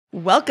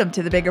Welcome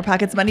to the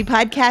BiggerPockets Money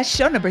Podcast,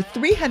 show number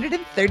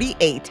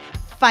 338,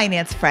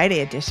 Finance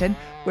Friday edition,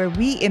 where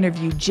we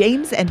interview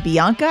James and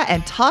Bianca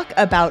and talk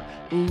about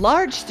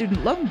large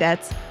student loan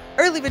debts,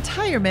 early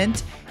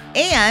retirement,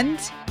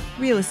 and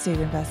real estate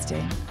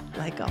investing,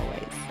 like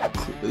always.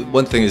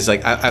 One thing is,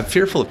 I'm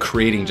fearful of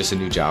creating just a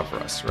new job for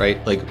us,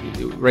 right? Like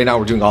right now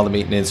we're doing all the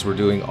maintenance, we're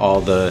doing all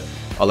the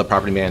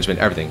property management,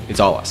 everything. It's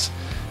all us.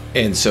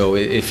 And so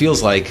it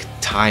feels like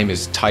time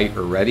is tight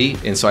already.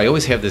 And so I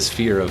always have this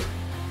fear of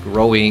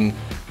growing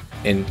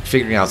and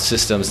figuring out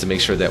systems to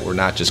make sure that we're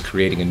not just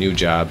creating a new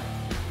job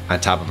on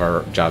top of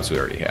our jobs we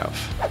already have.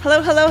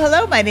 Hello, hello,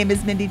 hello. My name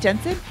is Mindy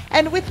Jensen,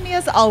 and with me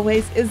as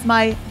always is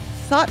my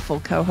thoughtful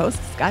co-host,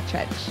 Scott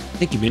Trench.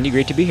 Thank you, Mindy.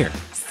 Great to be here.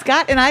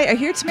 Scott and I are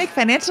here to make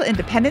financial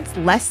independence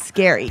less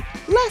scary,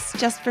 less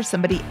just for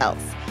somebody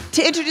else,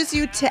 to introduce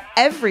you to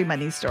every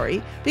money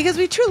story, because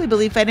we truly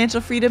believe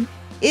financial freedom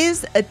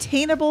is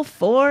attainable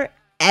for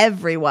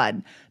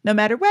everyone, no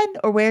matter when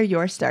or where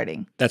you're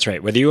starting. That's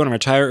right. Whether you want to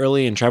retire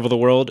early and travel the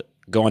world,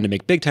 go on to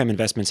make big-time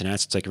investments in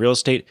assets like real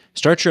estate,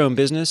 start your own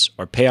business,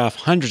 or pay off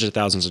hundreds of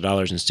thousands of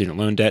dollars in student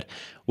loan debt,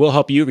 we'll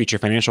help you reach your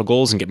financial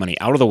goals and get money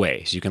out of the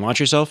way so you can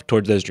launch yourself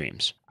towards those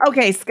dreams.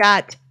 Okay,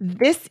 Scott,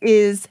 this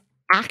is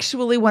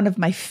actually one of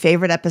my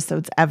favorite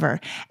episodes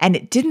ever, and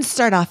it didn't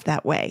start off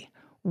that way.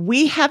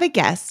 We have a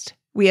guest.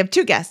 We have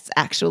two guests,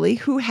 actually,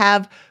 who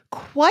have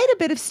quite a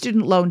bit of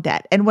student loan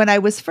debt. And when I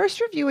was first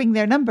reviewing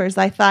their numbers,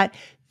 I thought,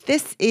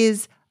 this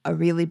is a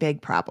really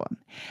big problem.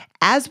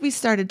 As we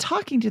started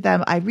talking to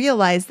them, I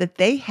realized that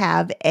they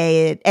have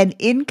an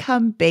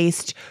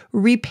income-based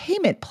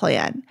repayment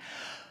plan,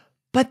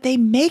 but they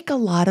make a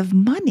lot of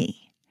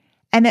money.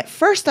 And at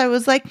first I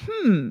was like,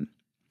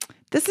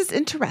 this is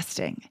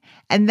interesting.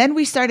 And then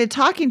we started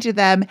talking to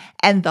them,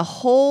 and the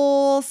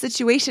whole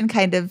situation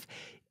kind of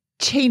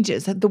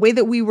changes. The way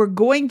that we were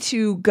going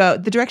to go,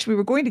 the direction we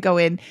were going to go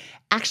in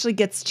actually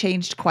gets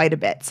changed quite a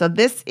bit. So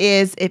this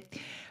is,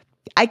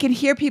 I can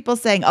hear people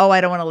saying, oh, I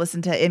don't want to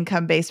listen to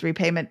income-based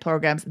repayment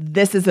programs.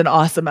 This is an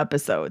awesome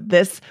episode.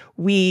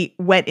 We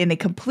went in a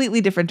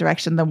completely different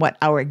direction than what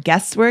our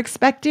guests were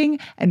expecting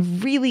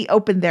and really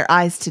opened their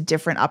eyes to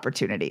different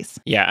opportunities.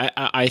 Yeah,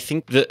 I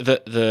think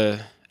the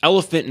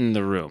elephant in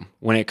the room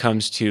when it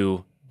comes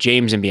to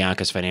James and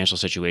Bianca's financial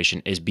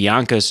situation is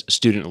Bianca's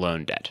student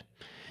loan debt.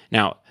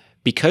 Now,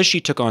 because she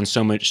took on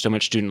so much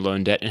student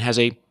loan debt and has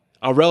a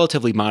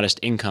relatively modest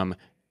income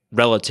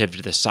relative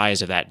to the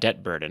size of that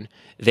debt burden,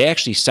 they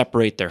actually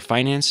separate their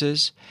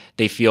finances.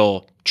 They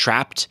feel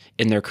trapped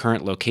in their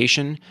current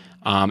location,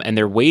 and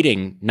they're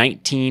waiting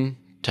 19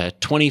 to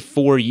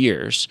 24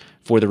 years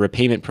for the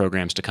repayment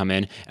programs to come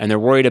in, and they're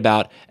worried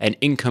about an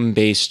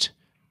income-based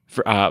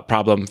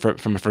problem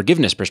from a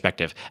forgiveness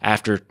perspective.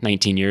 After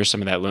 19 years,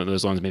 some of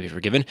those loans may be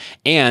forgiven,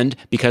 and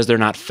because they're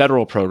not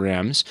federal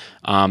programs,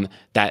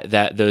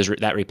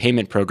 that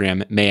repayment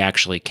program may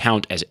actually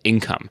count as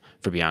income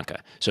for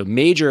Bianca. So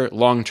major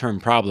long-term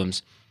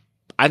problems.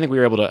 I think we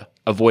were able to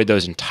avoid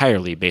those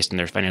entirely based on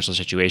their financial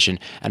situation,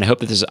 and I hope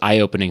that this is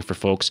eye-opening for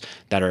folks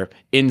that are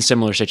in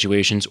similar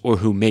situations or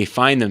who may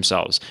find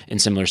themselves in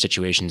similar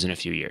situations in a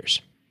few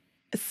years.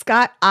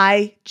 Scott,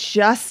 I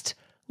just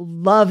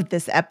loved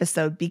this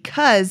episode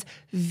because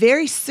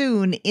very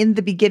soon in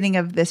the beginning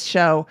of this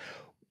show,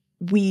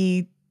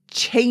 we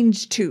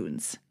changed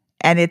tunes.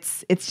 And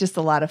it's just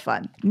a lot of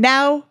fun.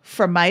 Now,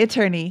 from my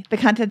attorney, the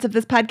contents of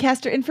this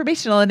podcast are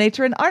informational in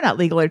nature and are not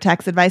legal or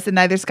tax advice, and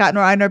neither Scott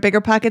nor I nor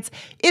BiggerPockets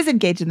is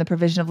engaged in the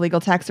provision of legal,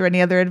 tax, or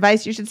any other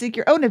advice. You should seek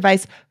your own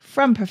advice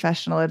from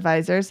professional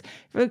advisors,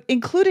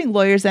 including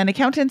lawyers and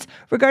accountants,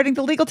 regarding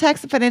the legal,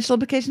 tax, and financial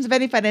implications of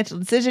any financial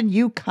decision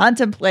you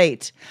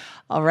contemplate.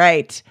 All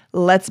right,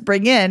 let's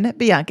bring in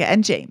Bianca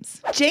and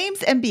James.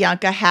 James and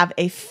Bianca have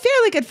a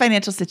fairly good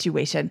financial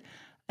situation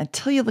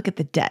until you look at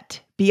the debt.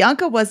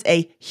 Bianca was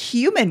a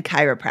human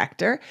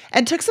chiropractor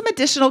and took some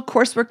additional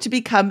coursework to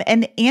become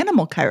an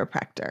animal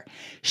chiropractor.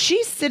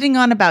 She's sitting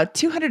on about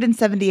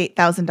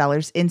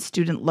 $278,000 in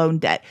student loan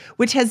debt,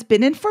 which has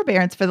been in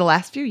forbearance for the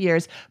last few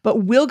years,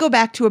 but will go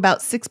back to about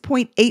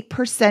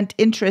 6.8%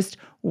 interest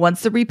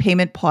once the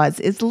repayment pause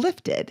is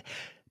lifted.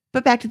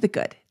 But back to the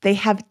good. They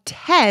have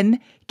 10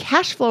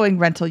 cash flowing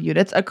rental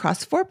units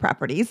across 4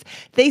 properties.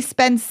 They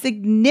spend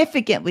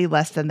significantly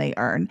less than they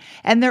earn,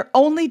 and their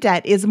only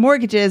debt is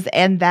mortgages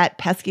and that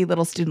pesky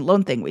little student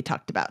loan thing we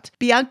talked about.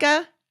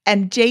 Bianca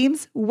and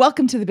James,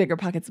 welcome to the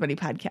BiggerPockets Money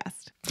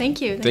Podcast.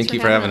 Thank you. Thank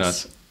you for having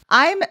us.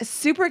 I'm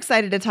super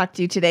excited to talk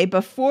to you today.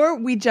 Before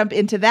we jump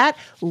into that,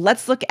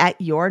 let's look at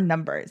your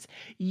numbers.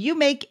 You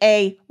make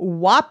a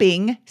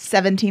whopping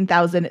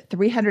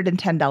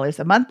 $17,310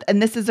 a month, and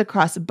this is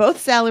across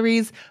both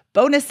salaries,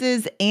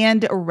 bonuses,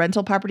 and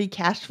rental property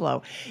cash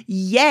flow.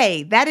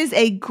 Yay, that is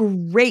a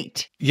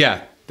great.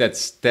 Yeah,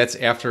 that's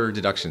after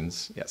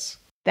deductions, yes.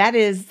 That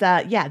is,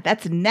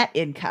 that's net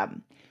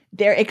income.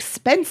 Their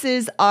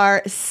expenses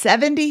are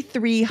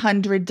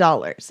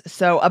 $7,300.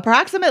 So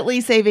approximately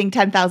saving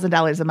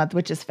 $10,000 a month,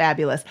 which is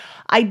fabulous.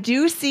 I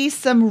do see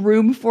some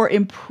room for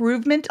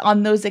improvement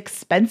on those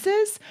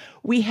expenses.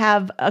 We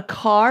have a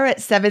car at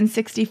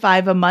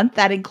 $765 a month.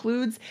 That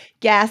includes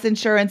gas,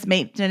 insurance,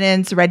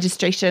 maintenance,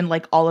 registration,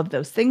 like all of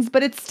those things,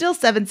 but it's still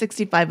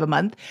 $765 a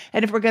month.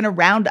 And if we're going to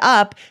round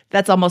up,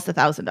 that's almost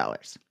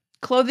 $1,000.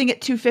 Clothing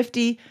at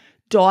 $250.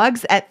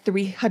 Dogs at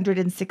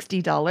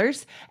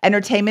 $360,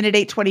 entertainment at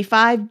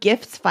 $825,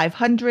 gifts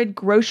 $500,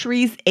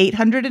 groceries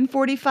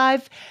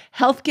 $845,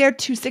 healthcare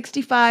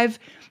 $265,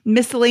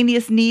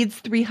 miscellaneous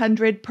needs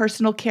 $300,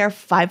 personal care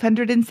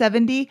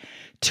 $570,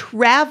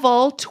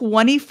 travel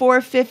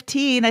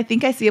 $2415. I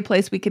think I see a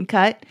place we can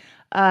cut.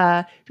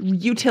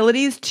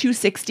 Utilities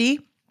 $260.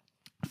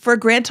 For a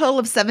grand total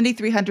of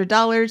 $7,300,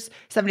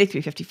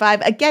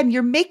 $7,355. Again,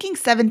 you're making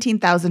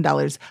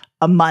 $17,000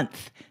 a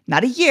month,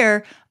 not a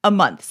year, a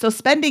month. So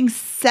spending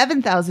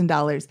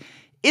 $7,000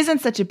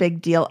 isn't such a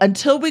big deal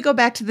until we go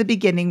back to the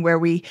beginning where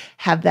we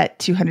have that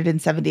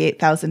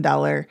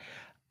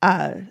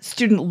 $278,000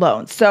 student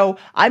loan. So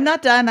I'm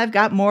not done. I've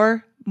got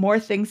more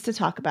things to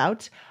talk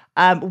about.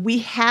 We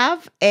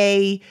have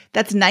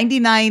that's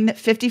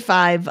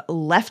 $99.55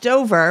 left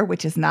over,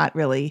 which is not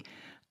really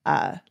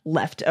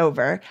left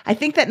over. I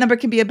think that number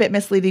can be a bit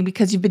misleading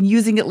because you've been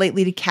using it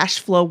lately to cash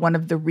flow one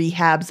of the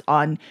rehabs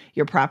on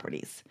your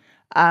properties.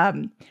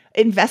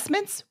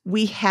 Investments,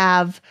 we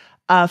have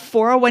a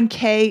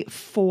 401k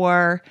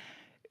for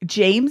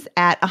James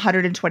at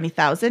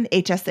 $120,000,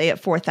 HSA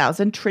at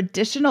 $4,000,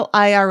 traditional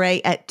IRA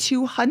at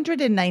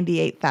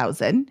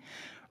 $298,000,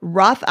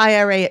 Roth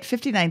IRA at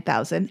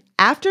 $59,000,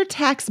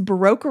 after-tax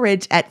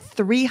brokerage at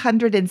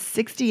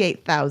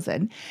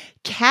 $368,000,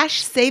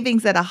 cash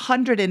savings at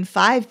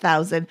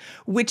 $105,000,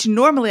 which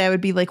normally I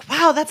would be like,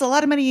 wow, that's a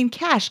lot of money in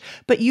cash.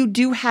 But you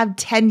do have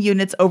 10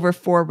 units over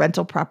 4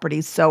 rental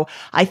properties. So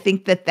I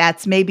think that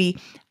that's maybe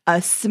a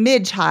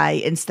smidge high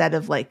instead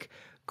of like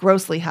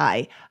grossly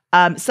high.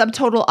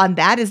 Subtotal on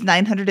that is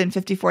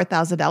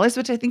 $954,000,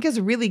 which I think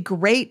is really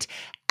great,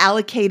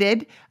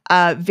 allocated,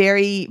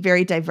 very,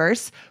 very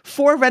diverse.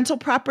 4 rental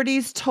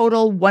properties,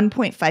 total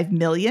 $1.5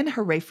 million.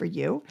 Hooray for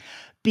you.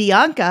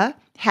 Bianca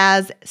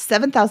has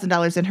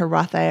 $7,000 in her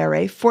Roth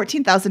IRA,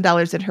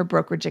 $14,000 in her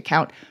brokerage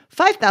account,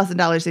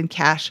 $5,000 in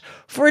cash,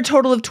 for a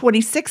total of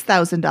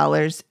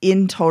 $26,000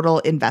 in total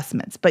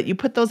investments. But you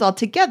put those all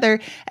together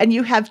and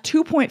you have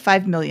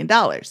 $2.5 million.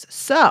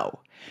 So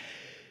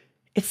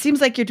it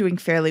seems like you're doing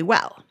fairly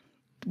well.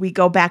 We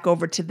go back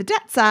over to the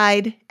debt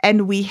side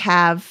and we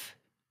have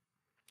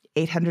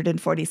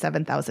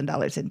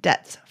 $847,000 in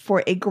debts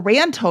for a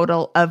grand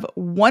total of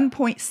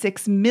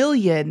 $1.6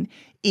 million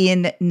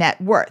in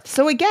net worth.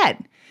 So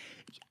again,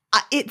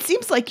 it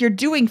seems like you're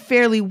doing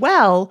fairly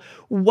well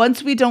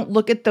once we don't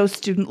look at those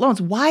student loans.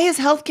 Why is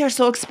healthcare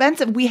so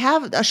expensive? We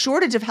have a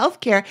shortage of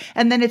healthcare,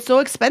 and then it's so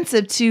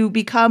expensive to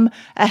become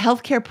a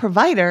healthcare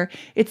provider.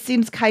 It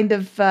seems kind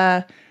of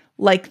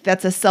like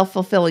that's a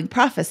self-fulfilling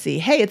prophecy.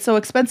 Hey, it's so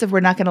expensive,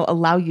 we're not going to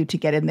allow you to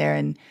get in there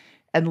and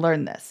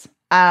learn this.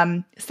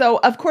 So,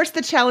 of course,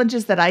 the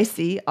challenges that I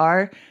see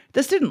are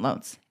the student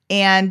loans.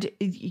 And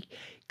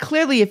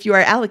clearly, if you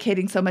are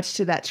allocating so much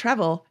to that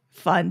travel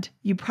fund,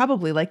 you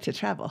probably like to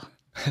travel.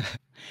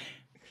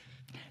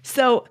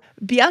 So,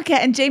 Bianca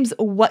and James,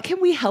 what can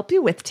we help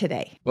you with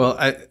today? Well,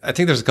 I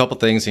think there's a couple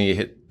things, and you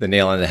hit the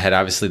nail on the head.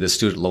 Obviously, the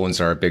student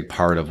loans are a big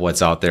part of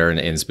what's out there, and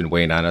it's been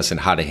weighing on us and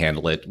how to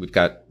handle it. We've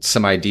got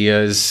some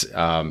ideas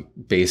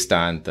based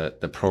on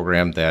the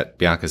program that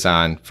Bianca's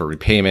on for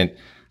repayment.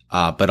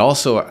 But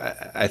also,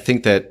 I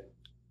think that,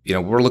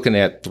 we're looking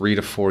at 3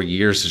 to 4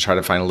 years to try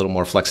to find a little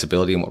more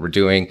flexibility in what we're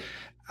doing.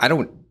 I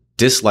don't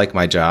dislike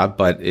my job,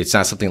 but it's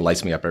not something that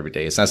lights me up every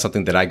day. It's not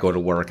something that I go to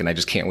work and I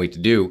just can't wait to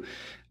do.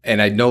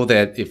 And I know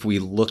that if we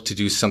look to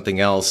do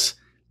something else,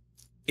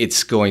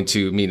 it's going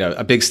to mean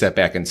a big step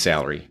back in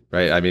salary,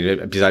 right? I mean,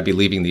 because I'd be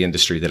leaving the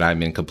industry that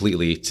I'm in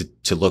completely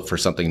to look for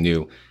something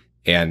new.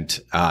 And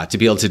to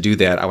be able to do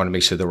that, I want to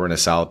make sure that we're in a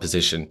solid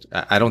position.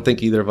 I don't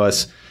think either of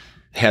us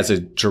has a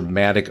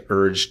dramatic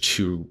urge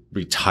to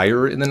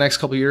retire in the next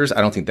couple of years.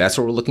 I don't think that's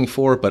what we're looking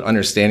for, but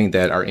understanding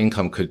that our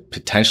income could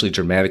potentially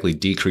dramatically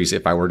decrease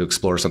if I were to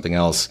explore something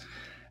else,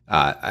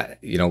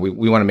 we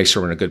want to make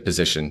sure we're in a good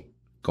position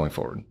going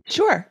forward.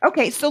 Sure.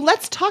 Okay. So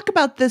let's talk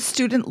about the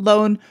student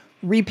loan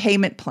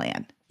repayment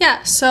plan.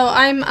 Yeah. So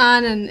I'm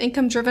on an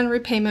income-driven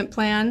repayment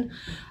plan.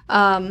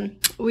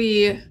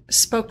 We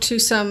spoke to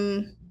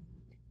some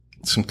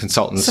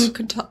consultants.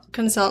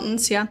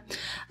 Consultants, yeah,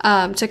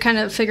 to kind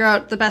of figure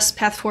out the best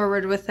path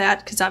forward with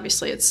that, because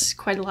obviously it's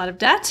quite a lot of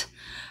debt.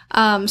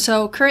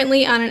 So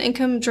currently on an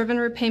income-driven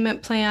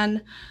repayment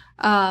plan,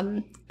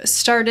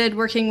 started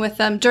working with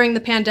them during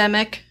the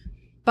pandemic,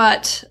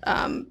 but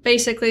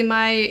basically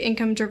my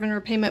income-driven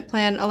repayment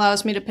plan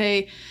allows me to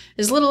pay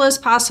as little as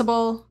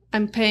possible.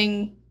 I'm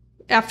paying,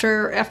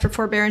 after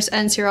forbearance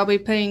ends here, I'll be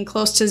paying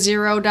close to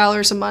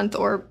 $0 a month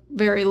or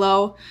very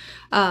low.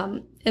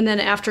 And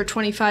then after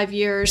 25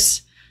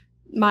 years,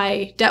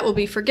 my debt will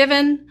be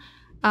forgiven,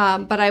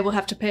 but I will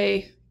have to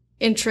pay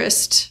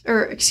interest,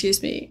 or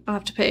excuse me, I'll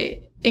have to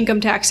pay income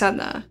tax on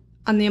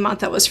the amount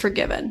that was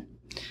forgiven.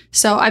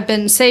 So I've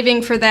been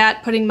saving for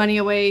that, putting money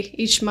away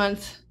each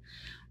month,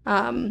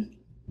 and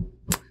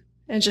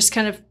just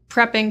kind of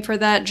prepping for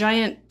that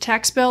giant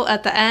tax bill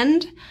at the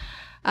end.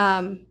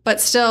 But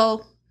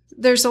still,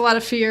 there's a lot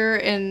of fear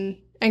and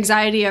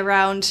anxiety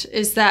around,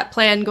 is that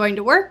plan going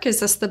to work? Is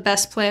this the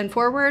best plan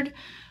forward?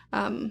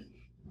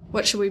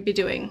 What should we be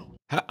doing?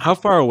 How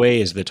far away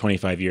is the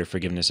 25-year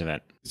forgiveness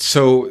event?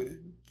 So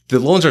the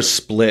loans are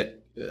split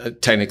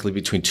technically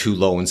between two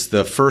loans.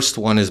 The first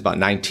one is about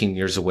 19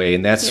 years away,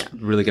 and that's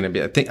really going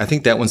to be, I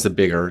think that one's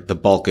the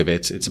bulk of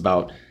it. It's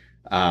about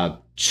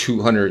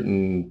 200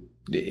 and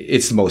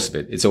it's the most of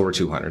it. It's over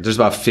 200. There's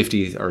about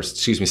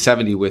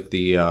 70 with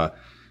the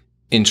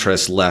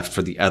interest left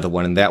for the other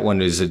one, and that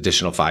one is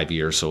additional 5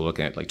 years. So we're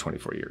looking at like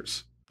 24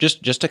 years.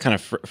 Just to kind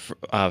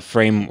of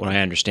frame what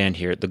I understand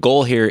here, the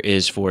goal here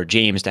is for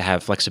James to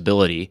have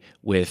flexibility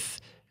with,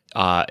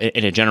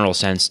 in a general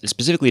sense,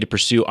 specifically to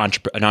pursue an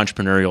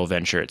entrepreneurial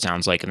venture. It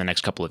sounds like in the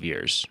next couple of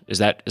years. Is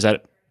that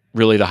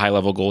really the high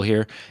level goal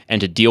here,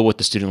 and to deal with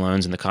the student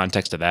loans in the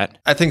context of that?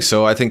 I think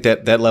so. I think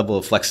that level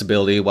of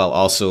flexibility, while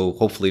also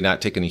hopefully not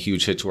taking a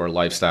huge hit to our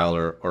lifestyle,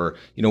 or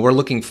we're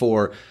looking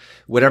for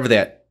whatever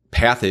that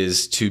path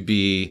is to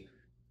be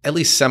at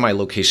least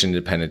semi-location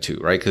independent too,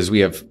 right? Because we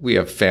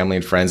have family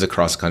and friends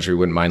across the country we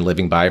wouldn't mind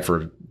living by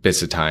for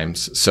bits of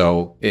times.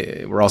 So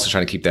we're also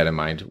trying to keep that in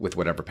mind with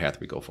whatever path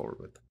we go forward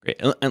with. Great.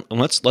 And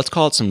let's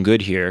call it some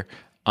good here.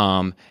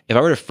 If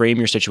I were to frame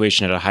your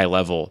situation at a high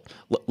level,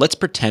 let's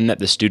pretend that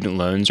the student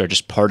loans are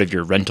just part of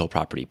your rental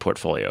property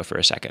portfolio for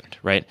a second,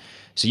 right?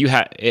 So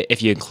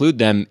if you include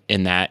them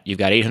in that, you've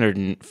got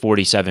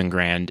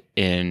 $847,000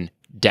 in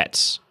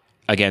debts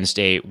against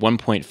a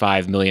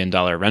 $1.5 million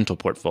rental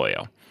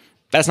portfolio.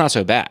 That's not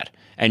so bad.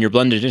 And your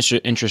blended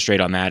interest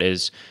rate on that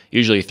is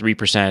usually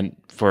 3%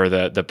 for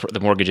the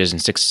mortgages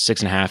and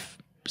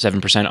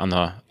 7% on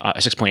the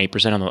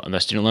 6.8% on the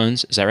student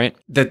loans. Is that right?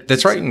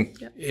 That's right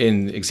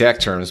in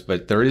exact terms,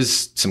 but there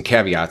is some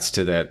caveats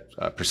to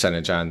that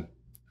percentage on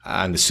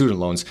the student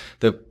loans.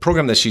 The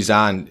program that she's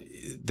on,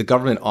 the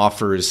government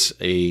offers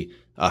a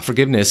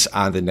forgiveness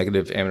on the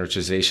negative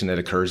amortization that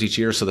occurs each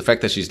year. So the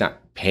fact that she's not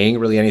paying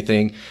really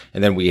anything,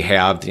 and then we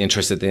have the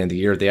interest at the end of the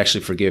year, they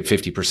actually forgive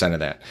 50%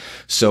 of that.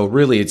 So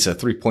really it's a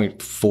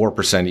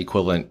 3.4%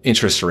 equivalent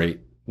interest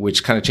rate,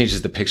 which kind of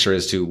changes the picture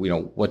as to,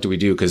 what do we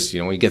do? Because,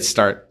 when you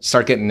start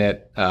getting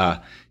that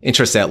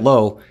interest that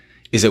low,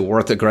 is it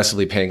worth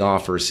aggressively paying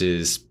off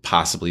versus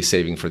possibly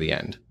saving for the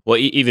end? Well,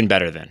 even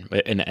better then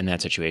in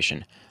that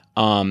situation.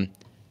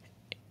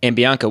 And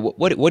Bianca,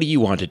 what do you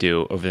want to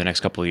do over the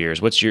next couple of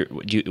years? Do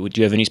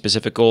you have any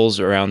specific goals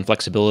around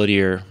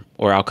flexibility or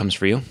outcomes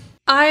for you?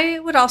 I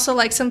would also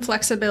like some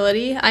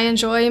flexibility. I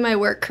enjoy my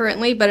work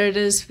currently, but it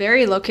is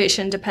very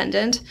location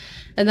dependent,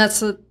 and that's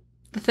the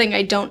thing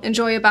I don't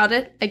enjoy about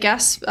it, I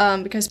guess,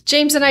 because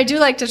James and I do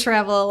like to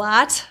travel a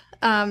lot.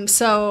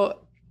 So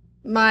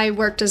my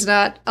work does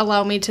not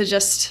allow me to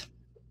just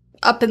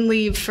up and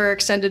leave for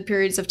extended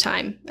periods of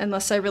time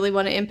unless I really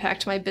want to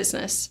impact my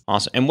business.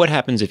 Awesome. And what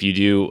happens if you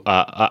do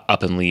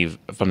up and leave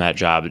from that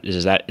job?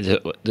 Is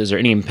there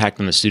any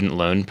impact on the student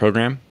loan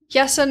program?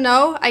 Yes and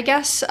no, I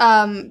guess,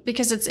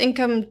 because it's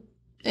income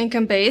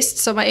based.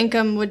 So my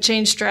income would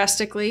change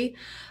drastically.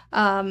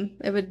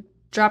 It would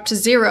drop to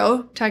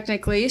zero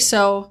technically.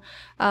 So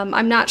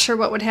I'm not sure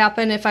what would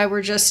happen if I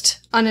were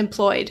just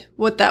unemployed,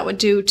 what that would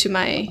do to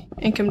my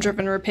income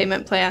driven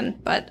repayment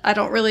plan. But I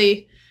don't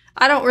really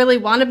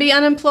want to be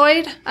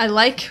unemployed. I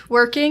like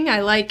working.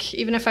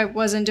 Even if I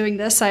wasn't doing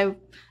this, I'm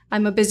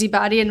a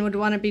busybody and would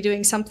want to be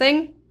doing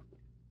something.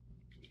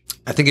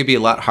 I think it'd be a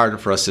lot harder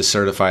for us to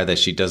certify that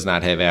she does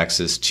not have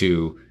access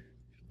to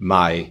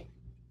my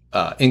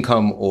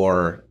income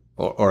or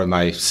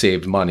my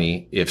saved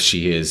money if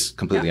she is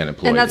completely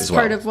unemployed. And that's as well.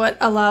 part of what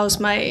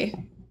allows my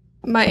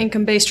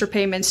income-based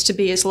repayments to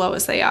be as low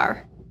as they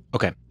are.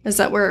 Okay. Is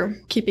that we're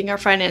keeping our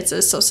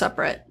finances so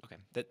separate.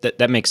 Okay,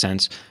 that makes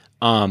sense.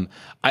 I'm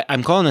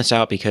calling this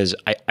out because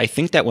I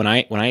think that when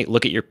I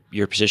look at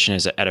your position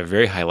as at a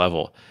very high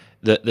level,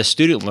 the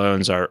student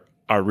loans are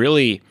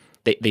really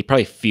they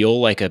probably feel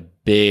like a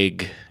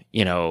big,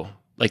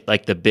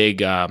 like the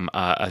big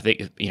I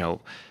think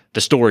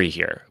the story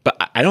here, but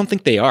I don't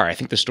think they are. I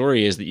think the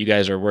story is that you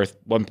guys are worth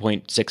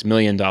 $1.6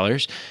 million,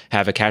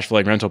 have a cash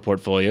flowing rental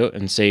portfolio,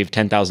 and save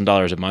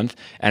 $10,000 a month,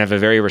 and have a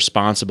very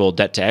responsible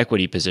debt to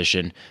equity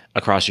position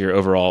across your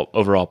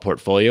overall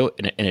portfolio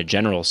in a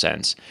general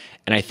sense.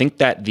 And I think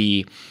that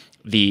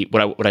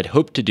what I'd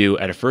hope to do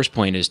at a first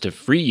point is to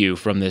free you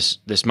from this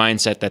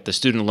mindset that the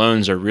student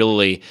loans are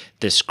really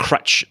this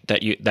crutch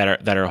that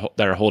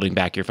are holding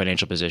back your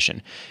financial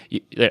position.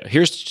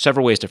 Here's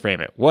several ways to frame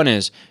it. One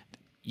is,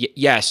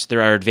 yes,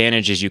 there are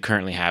advantages you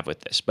currently have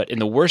with this, but in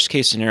the worst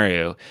case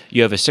scenario,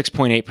 you have a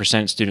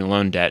 6.8% student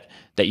loan debt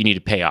that you need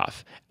to pay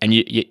off, and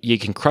you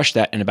can crush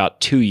that in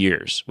about 2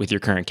 years with your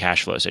current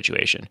cash flow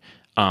situation.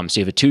 So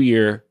you have a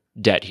 2-year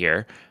debt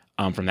here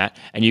from that,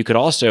 and you could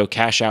also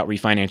cash out,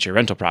 refinance your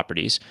rental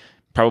properties,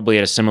 probably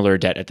at a similar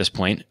debt at this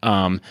point,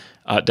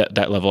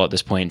 that level at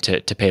this point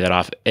to pay that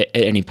off at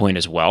any point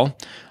as well.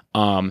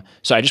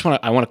 So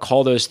I want to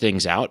call those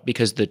things out,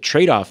 because the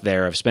trade-off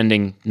there of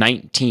spending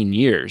 19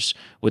 years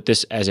with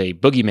this as a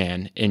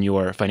boogeyman in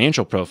your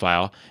financial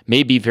profile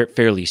may be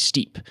fairly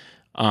steep.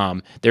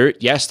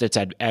 Yes, that's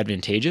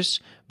advantageous,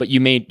 but you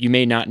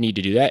may not need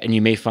to do that, and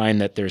you may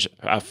find that there's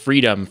a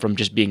freedom from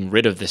just being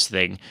rid of this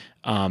thing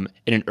in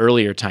an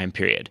earlier time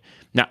period.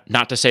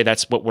 Not to say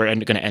that's what we're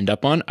going to end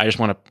up on. I just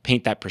want to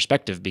paint that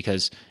perspective,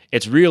 because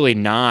it's really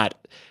not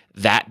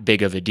that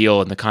big of a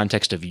deal in the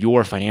context of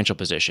your financial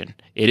position.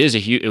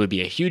 It would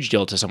be a huge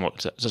deal to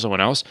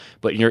someone else,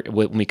 but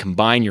when we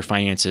combine your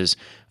finances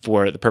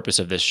for the purpose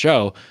of this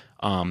show,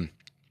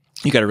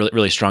 you got a really,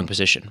 really strong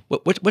position.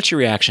 What's your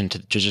reaction to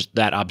just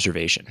that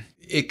observation?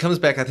 It comes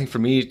back, I think, for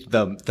me,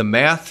 the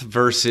math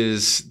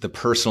versus the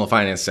personal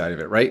finance side of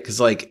it, right? Because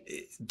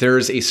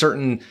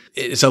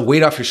it's a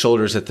weight off your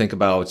shoulders to think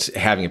about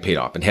having it paid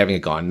off and having it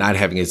gone, not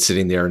having it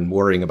sitting there and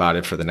worrying about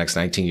it for the next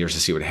 19 years to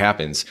see what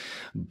happens.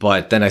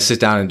 But then I sit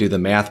down and do the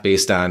math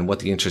based on what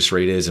the interest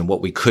rate is and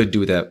what we could do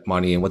with that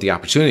money and what the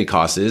opportunity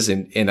cost is.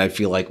 And I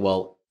feel like,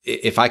 well,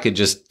 if I could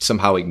just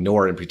somehow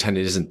ignore it and pretend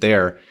it isn't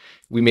there,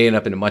 we may end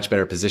up in a much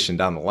better position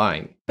down the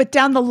line. But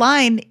down the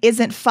line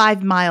isn't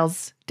 5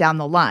 miles down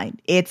the line.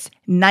 It's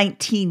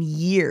 19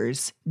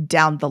 years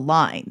down the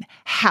line.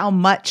 How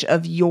much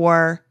of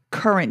your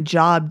current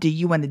job do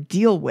you want to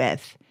deal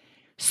with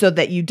so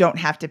that you don't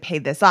have to pay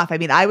this off? I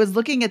mean, I was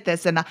looking at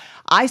this and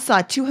I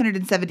saw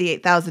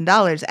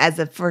 $278,000 as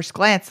a first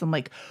glance. I'm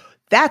like,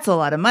 that's a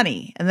lot of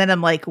money. And then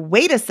I'm like,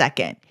 wait a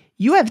second.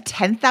 You have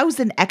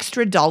 $10,000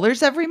 extra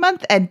dollars every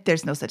month, and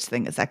there's no such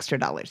thing as extra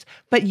dollars,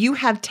 but you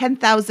have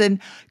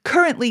 $10,000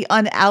 currently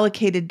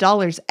unallocated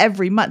dollars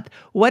every month.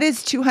 What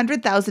is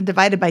 200,000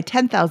 divided by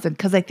 10,000?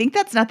 Because I think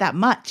that's not that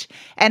much.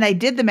 And I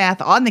did the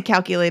math on the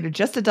calculator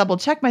just to double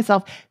check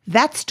myself.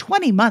 That's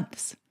 20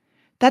 months.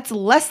 That's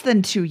less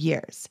than 2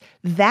 years.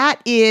 Then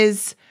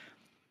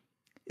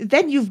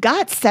you've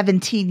got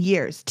 17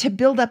 years to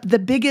build up the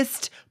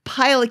biggest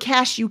pile of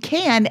cash you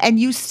can,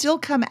 and you still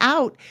come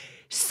out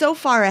so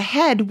far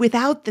ahead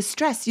without the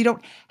stress. You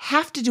don't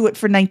have to do it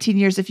for 19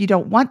 years if you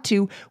don't want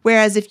to.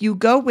 Whereas if you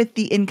go with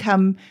the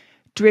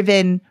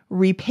income-driven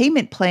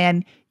repayment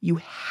plan, you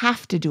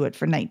have to do it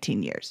for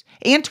 19 years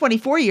and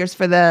 24 years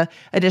for the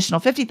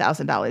additional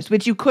 $50,000,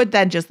 which you could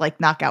then just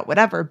knock out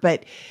whatever.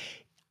 But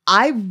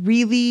I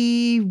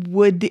really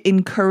would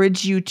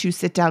encourage you to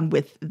sit down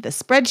with the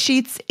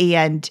spreadsheets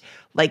and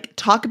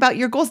talk about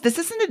your goals. This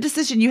isn't a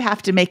decision you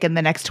have to make in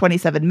the next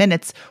 27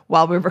 minutes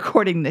while we're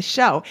recording this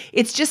show.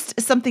 It's just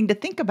something to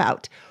think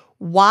about.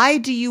 Why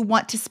do you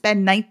want to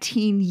spend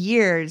 19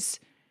 years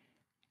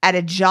at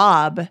a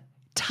job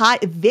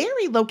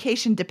very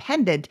location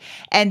dependent?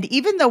 And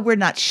even though we're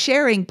not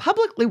sharing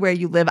publicly where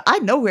you live, I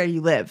know where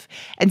you live.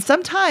 And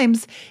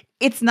sometimes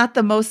it's not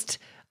the most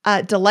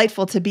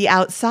delightful to be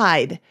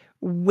outside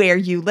where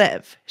you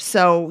live.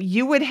 So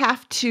you would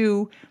have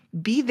to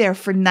be there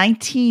for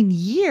 19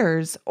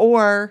 years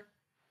or,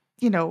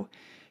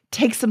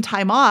 take some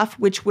time off,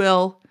 which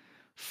will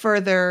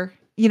further,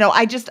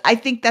 I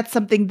think that's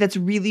something that's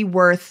really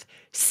worth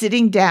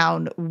sitting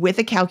down with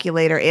a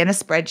calculator and a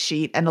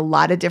spreadsheet and a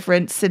lot of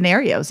different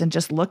scenarios and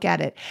just look at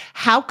it.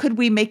 How could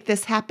we make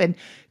this happen?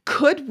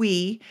 Could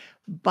we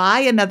buy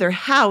another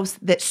house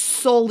that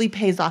solely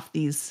pays off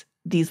these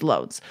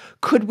loans?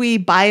 Could we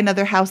buy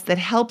another house that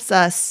helps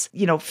us,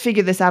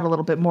 figure this out a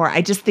little bit more?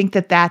 I just think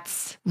that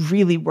that's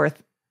really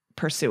worth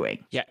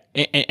pursuing. Yeah.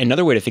 And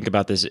another way to think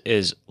about this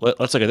is, let's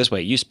look at it this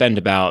way. You spend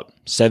about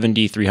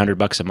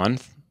 $7,300 a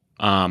month.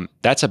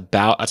 That's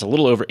a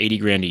little over 80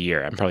 grand a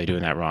year. I'm probably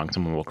doing that wrong.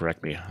 Someone will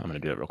correct me. I'm going to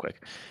do it real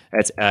quick.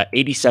 That's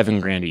 87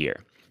 grand a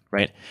year,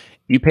 right?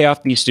 You pay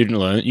off these student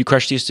loans, you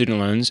crush these student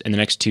loans in the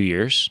next 2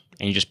 years,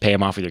 and you just pay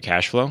them off with your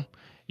cash flow.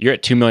 You're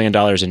at $2 million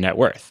in net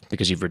worth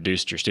because you've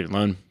reduced your student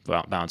loan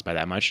balance by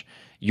that much.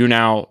 You're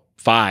now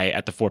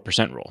at the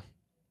 4% rule,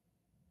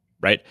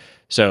 right?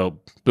 So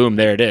boom,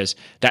 there it is.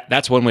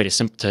 That's one way to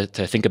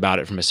think about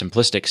it from a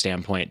simplistic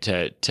standpoint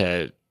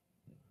to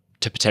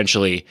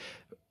potentially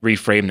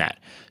reframe that.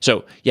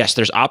 So yes,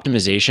 there's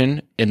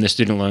optimization in the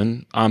student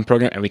loan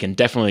program, and we can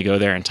definitely go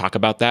there and talk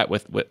about that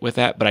with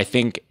that.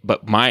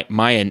 But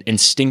my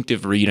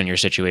instinctive read on your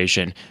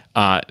situation,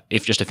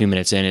 if just a few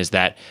minutes in, is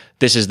that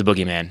this is the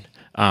boogeyman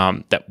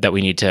that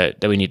we need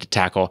to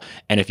tackle.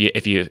 And if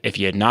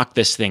you knock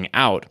this thing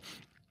out,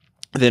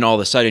 then all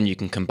of a sudden you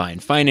can combine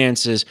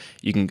finances.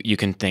 You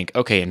can think,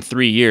 okay, in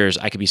 3 years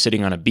I could be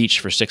sitting on a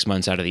beach for 6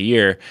 months out of the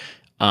year,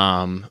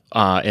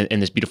 in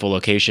this beautiful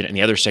location, and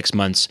the other 6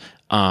 months,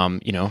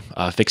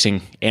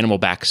 fixing animal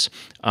backs,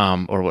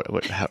 or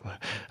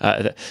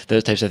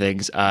those types of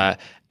things,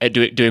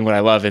 doing what I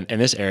love in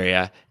this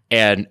area.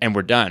 And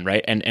we're done,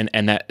 right?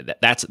 And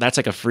that's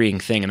like a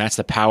freeing thing, and that's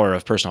the power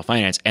of personal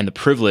finance and the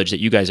privilege that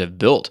you guys have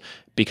built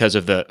because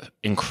of the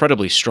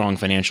incredibly strong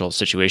financial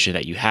situation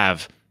that you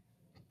have.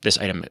 This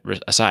item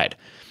aside,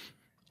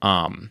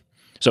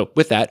 So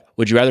with that,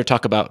 would you like to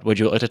talk about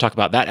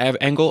that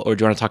angle, or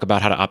do you want to talk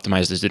about how to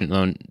optimize the student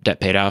loan debt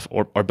paid off,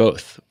 or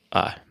both?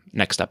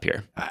 Next up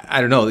here.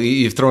 I don't know.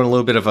 You've thrown a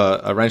little bit of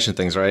a wrench in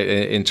things, right?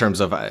 In terms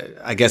of,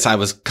 I guess I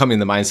was coming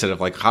to the mindset of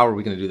like, how are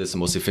we going to do this the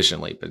most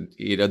efficiently? But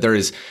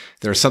there's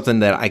something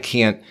that I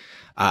can't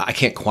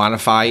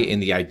quantify in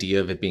the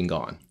idea of it being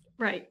gone.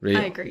 Right. Right?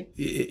 I agree.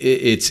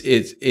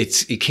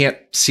 It's you can't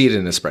see it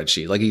in a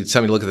spreadsheet. Like you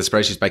tell me to look at the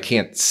spreadsheets, but I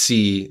can't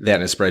see that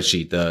in a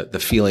spreadsheet. The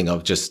feeling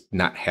of just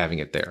not having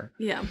it there.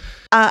 Yeah.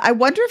 I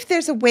wonder if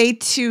there's a way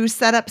to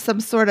set up some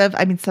sort of,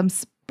 some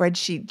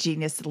spreadsheet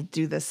genius will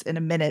do this in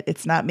a minute.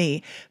 It's not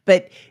me,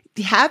 but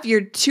have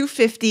your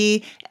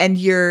 $250 and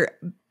your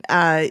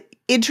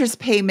interest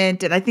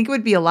payment. And I think it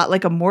would be a lot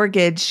like a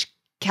mortgage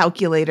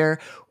calculator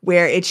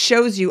where it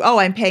shows you, oh,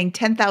 I'm paying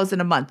 $10,000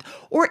 a month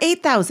or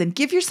 $8,000.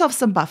 Give yourself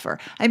some buffer.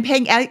 I'm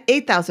paying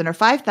 $8,000 or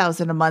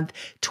 $5,000 a month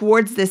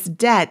towards this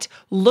debt.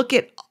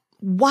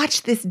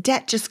 Watch this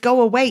debt just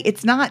go away.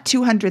 It's not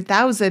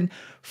 $200,000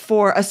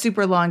 for a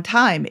super long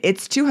time.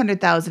 It's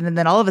 $200,000, and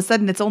then all of a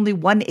sudden it's only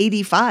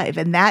 $185,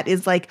 and that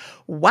is like,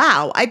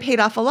 wow, I paid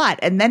off a lot.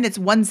 And then it's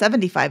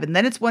 $175, and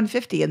then it's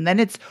 $150, and then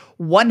it's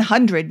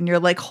 $100, and you're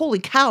like, holy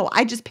cow,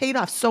 I just paid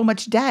off so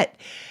much debt.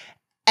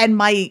 And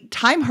my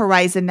time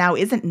horizon now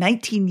isn't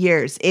 19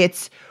 years;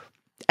 it's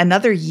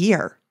another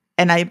year,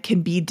 and I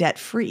can be debt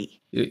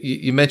free.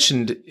 You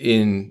mentioned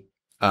in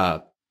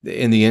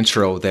the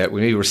intro that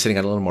maybe we're sitting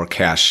on a little more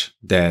cash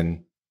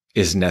than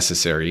is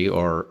necessary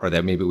or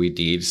that maybe we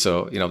need.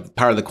 So,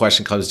 part of the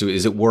question comes to,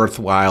 is it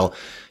worthwhile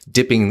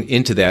dipping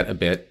into that a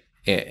bit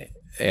and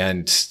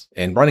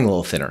running a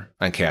little thinner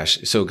on cash?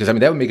 So, because that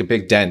would make a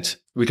big dent.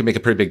 We could make a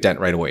pretty big dent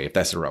right away if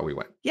that's the route we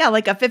went. Yeah,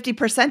 like a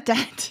 50%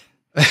 dent.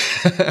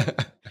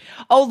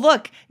 Oh,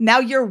 look, now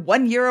you're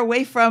 1 year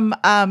away from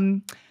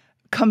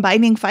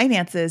combining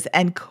finances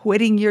and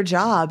quitting your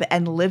job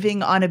and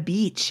living on a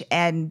beach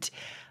and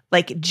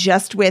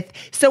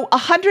so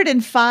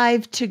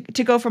 105 to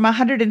go from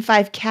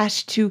 105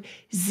 cash to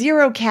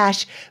 0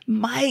 cash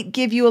might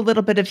give you a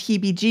little bit of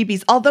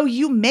heebie-jeebies, although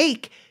you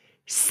make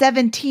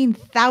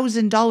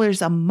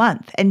 $17,000 a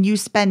month and you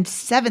spend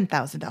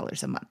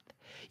 $7,000 a month.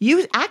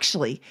 You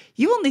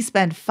only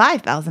spend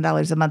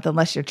 $5,000 a month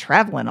unless you're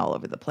traveling all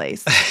over the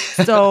place.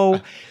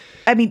 So,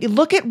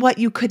 look at what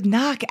you could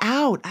knock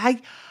out.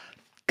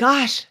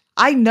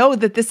 I know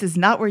that this is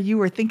not where you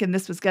were thinking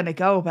this was going to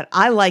go, but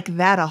I like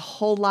that a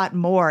whole lot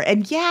more.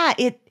 And yeah,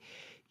 is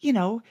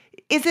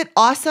it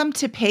awesome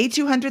to pay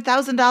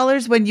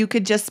 $200,000 when you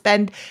could just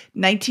spend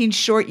 19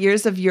 short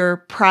years of your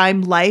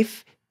prime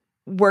life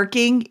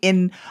working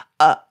in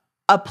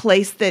a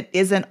place that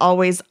isn't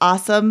always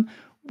awesome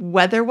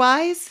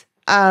weather-wise,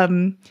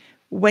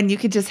 when you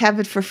could just have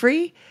it for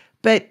free?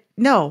 But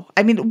no,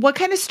 what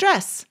kind of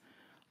stress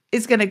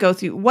is going to go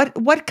through?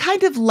 What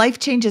kind of life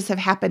changes have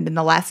happened in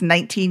the last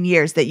 19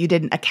 years that you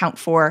didn't account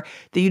for,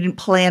 that you didn't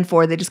plan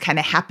for, they just kind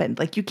of happened?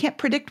 Like, you can't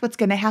predict what's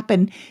going to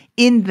happen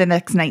in the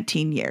next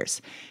 19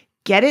 years.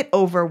 Get it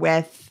over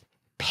with,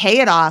 pay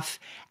it off,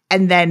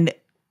 and then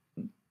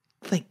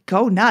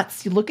go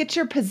nuts. You look at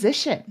your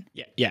position.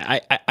 Yeah.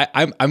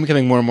 I'm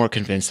becoming more and more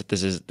convinced that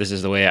this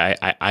is the way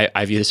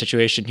I view the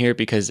situation here,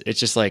 because it's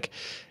just like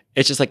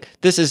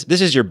this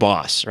is your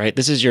boss, right?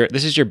 This is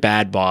your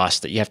bad boss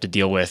that you have to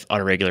deal with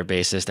on a regular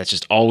basis. That's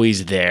just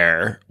always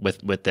there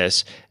with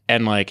this.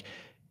 And I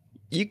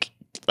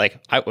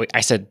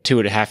said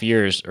 2.5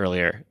 years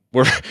earlier,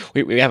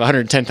 we have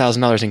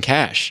 $110,000 in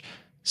cash.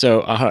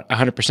 So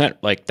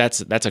 100%,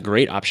 that's a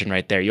great option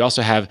right there. You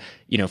also have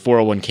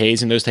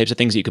 401ks and those types of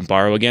things that you can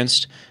borrow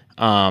against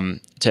to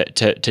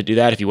do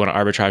that if you want to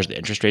arbitrage the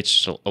interest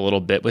rates a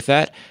little bit with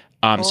that.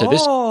 So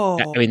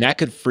that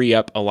could free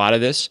up a lot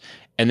of this.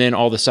 And then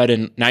all of a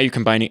sudden, now you're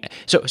combining.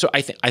 So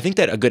I think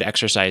that a good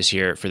exercise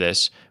here for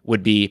this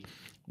would be,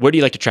 where do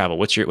you like to travel?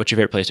 What's your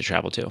favorite place to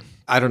travel to?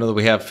 I don't know that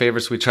we have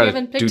favorites. We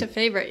haven't picked a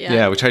favorite yet.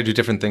 Yeah, we try to do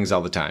different things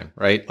all the time,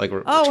 right?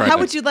 How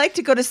would you like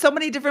to go to so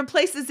many different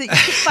places that you can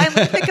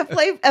finally pick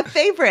a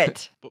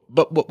favorite?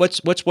 But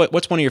what's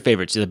one of your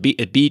favorites? A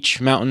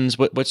beach, mountains?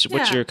 What's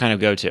your kind of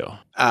go-to?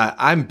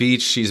 I'm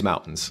beach. She's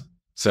mountains.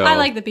 So I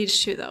like the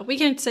beach too, though. We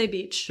can say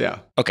beach. Yeah.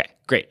 Okay,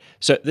 great.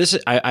 So this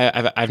is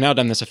I've now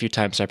done this a few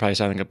times, so I probably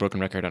sound like a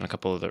broken record on a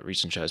couple of the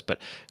recent shows. But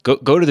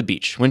go to the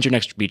beach. When's your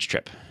next beach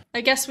trip?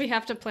 I guess we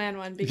have to plan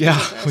one. Because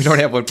of this. We don't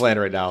have one planned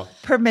right now.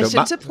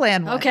 Permission to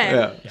plan one. Okay.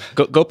 Yeah.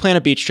 Go plan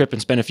a beach trip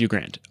and spend a few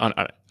grand on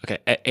it.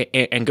 Okay,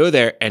 and go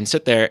there and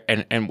sit there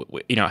and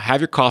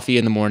have your coffee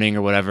in the morning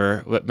or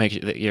whatever. What makes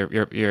you're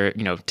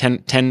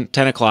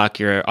 10 o'clock.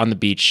 You're on the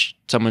beach.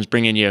 Someone's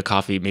bringing you a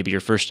coffee. Maybe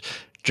your first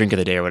drink of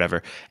the day or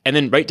whatever, and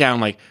then write down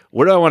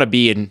where do I want to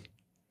be in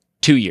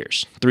 2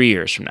 years, 3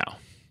 years from now,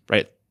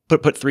 right?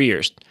 Put 3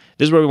 years.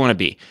 This is where we want to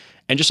be,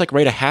 and just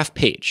write a half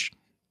page,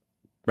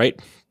 right?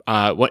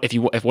 If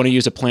you want to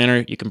use a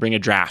planner, you can bring a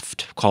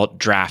draft, call it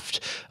draft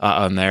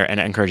on there, and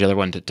I encourage the other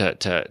one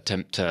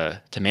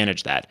to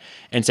manage that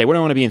and say, what do I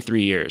want to be in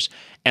 3 years?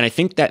 And I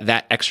think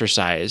that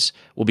exercise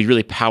will be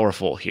really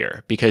powerful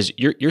here, because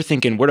you're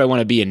thinking, where do I want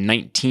to be in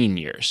 19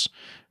 years?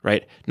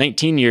 right?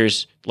 19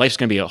 years, life's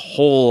going to be a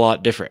whole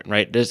lot different,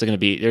 right? There's going to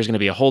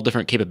be a whole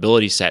different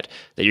capability set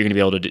that you're going to be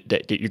able to do,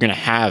 that you're going to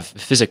have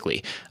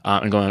physically,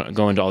 and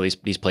go into all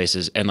these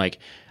places. And like,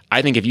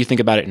 I think if you think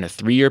about it in a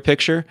 3-year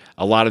picture,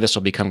 a lot of this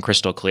will become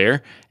crystal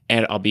clear.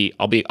 And I'll be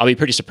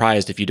pretty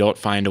surprised if you don't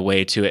find a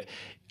way to it.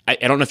 I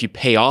don't know if you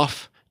pay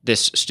off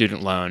this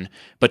student loan,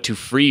 but to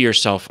free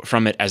yourself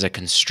from it as a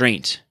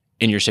constraint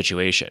in your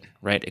situation,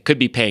 right? It could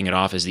be paying it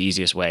off as the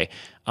easiest way.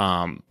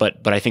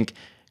 But I think,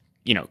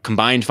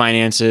 combined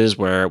finances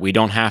where we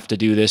don't have to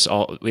do this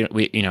all,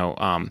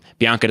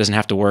 Bianca doesn't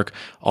have to work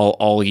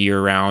all year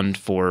round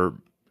or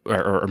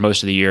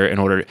most of the year in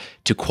order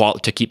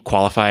to keep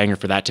qualifying or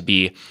for that to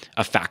be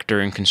a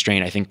factor and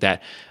constraint. I think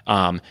that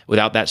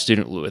without those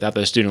student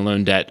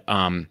loan debt,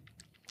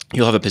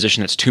 you'll have a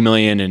position that's $2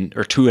 million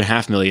or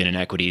 $2.5 million in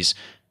equities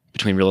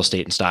between real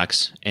estate and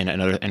stocks and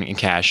in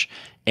cash,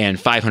 and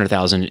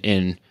 $500,000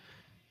 in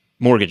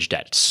mortgage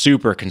debt.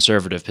 Super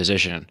conservative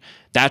position.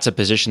 That's a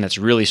position that's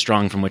really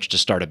strong from which to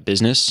start a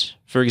business,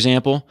 for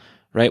example.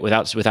 Right?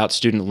 Without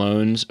student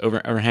loans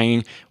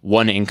overhanging,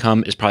 one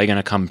income is probably going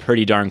to come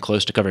pretty darn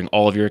close to covering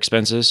all of your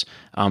expenses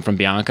from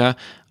Bianca.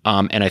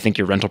 And I think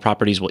your rental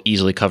properties will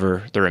easily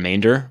cover the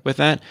remainder with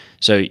that.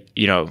 So,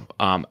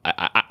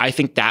 I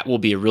think that will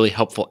be a really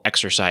helpful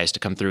exercise to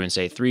come through and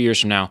say 3 years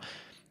from now,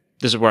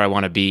 this is where I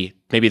want to be.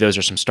 Maybe those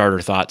are some starter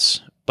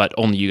thoughts, but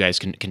only you guys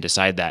can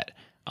decide that.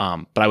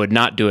 But I would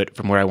not do it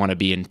from where I want to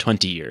be in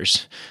 20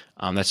 years.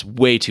 That's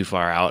way too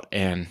far out,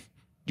 and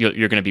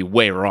you're going to be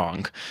way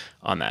wrong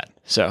on that.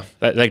 So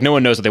no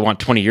one knows what they want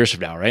 20 years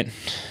from now, right?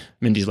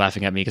 Mindy's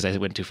laughing at me because I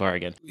went too far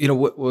again.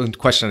 One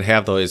question I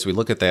have though is we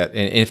look at that,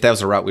 and if that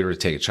was a route we were to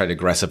take, try to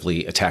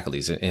aggressively tackle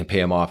these and pay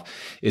them off,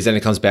 is then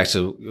it comes back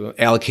to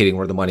allocating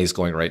where the money is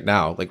going right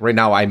now. Like right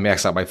now, I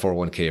max out my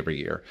 401k every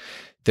year.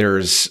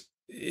 There's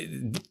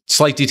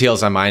slight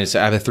details on mine. Is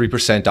I have a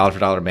 3% dollar for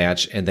dollar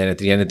match, and then at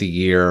the end of the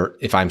year,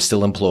 if I'm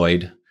still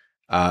employed,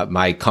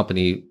 my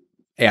company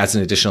adds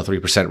an additional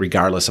 3%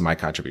 regardless of my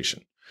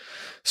contribution.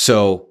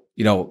 So,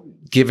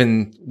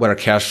 given what our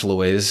cash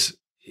flow is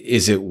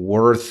it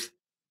worth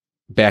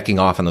backing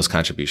off on those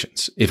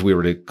contributions if we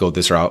were to go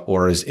this route,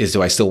 or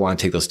do I still want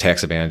to take those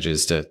tax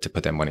advantages to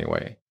put that money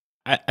away?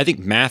 I think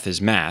math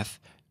is math,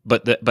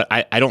 but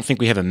I don't think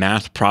we have a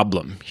math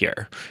problem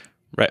here.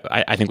 Right.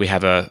 I think we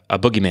have a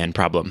boogeyman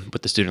problem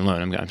with the student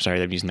loan. I'm sorry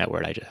that I'm using that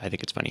word. I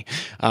think it's funny.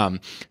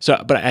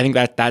 But I think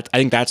I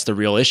think that's the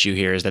real issue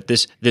here, is that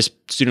this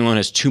student loan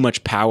has too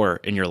much power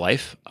in your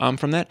life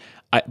from that.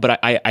 But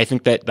I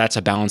think that's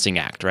a balancing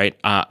act, right?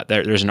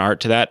 There's an art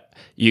to that.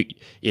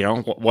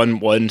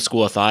 One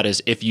school of thought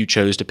is if you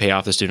chose to pay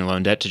off the student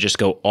loan debt, to just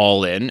go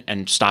all in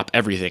and stop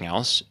everything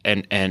else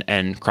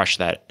and crush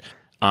that,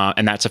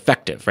 and that's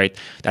effective, right?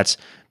 That's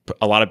for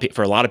a lot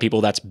of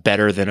people, that's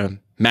better than a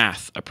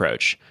math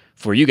approach.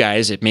 For you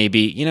guys, it may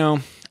be,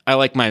 I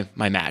like my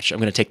match. I'm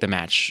going to take the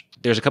match.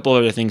 There's a couple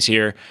other things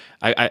here.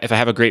 If I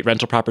have a great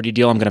rental property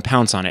deal, I'm going to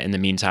pounce on it in the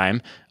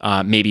meantime,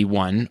 maybe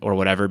one or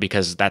whatever,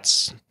 because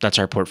that's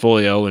our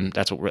portfolio, and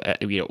that's what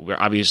we're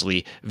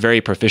obviously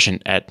very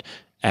proficient at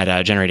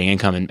generating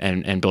income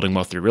and building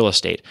wealth through real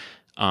estate.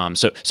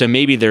 So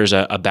maybe there's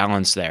a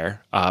balance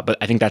there, but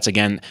I think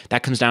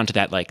that comes down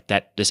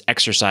to this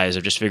exercise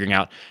of just figuring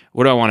out,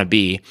 where do I want to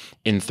be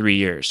in 3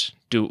 years?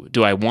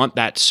 Do I want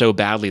that so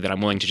badly that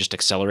I'm willing to just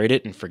accelerate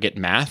it and forget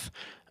math?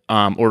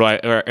 Or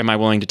am I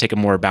willing to take a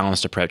more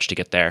balanced approach to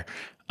get there?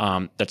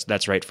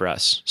 That's right for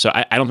us. So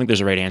I don't think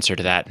there's a right answer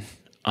to that.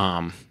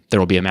 There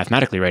will be a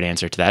mathematically right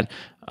answer to that.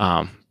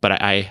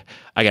 But I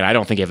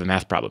don't think you have a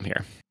math problem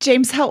here.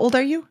 James, how old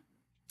are you?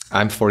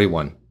 I'm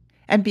 41.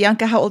 And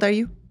Bianca, how old are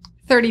you?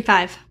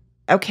 35.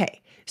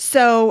 Okay.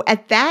 So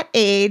at that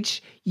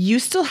age, you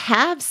still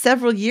have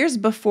several years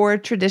before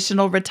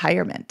traditional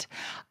retirement.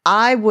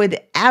 I would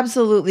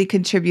absolutely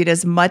contribute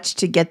as much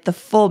to get the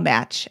full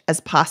match as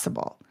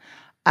possible.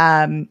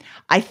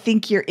 I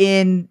think you're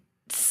in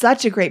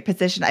such a great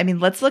position. I mean,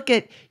 let's look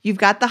at, you've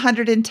got the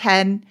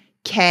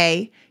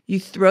 110K, you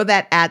throw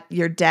that at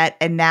your debt,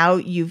 and now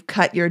you've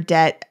cut your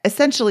debt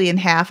essentially in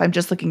half. I'm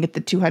just looking at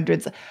the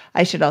 200s.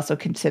 I should also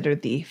consider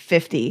the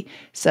 50.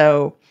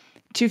 So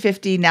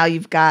 250, now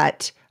you've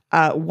got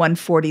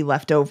 140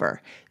 left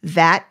over.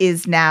 That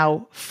is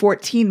now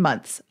 14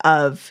 months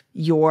of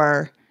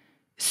your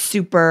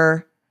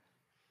super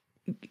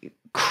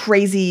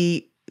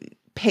crazy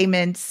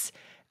payments.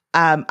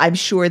 I'm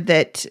sure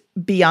that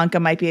Bianca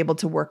might be able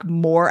to work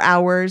more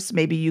hours.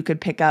 Maybe you could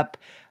pick up,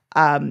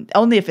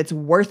 only if it's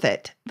worth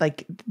it.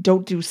 Like,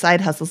 don't do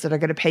side hustles that are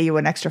going to pay you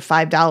an extra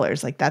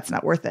 $5. Like, that's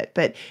not worth it.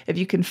 But if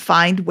you can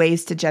find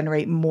ways to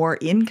generate more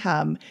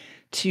income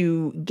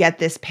to get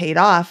this paid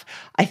off,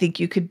 I think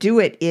you could do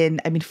it in,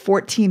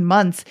 14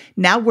 months.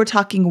 Now we're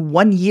talking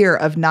 1 year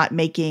of not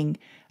making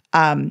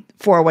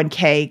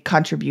 401k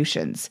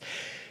contributions.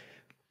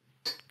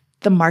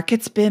 the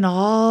market's been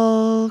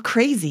all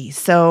crazy.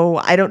 So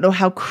I don't know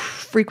how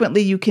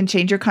frequently you can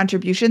change your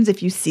contributions.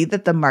 If you see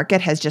that the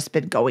market has just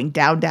been going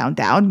down, down,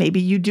 down, maybe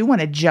you do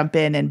want to jump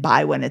in and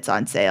buy when it's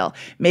on sale.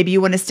 Maybe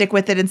you want to stick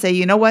with it and say,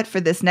 you know what,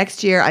 for this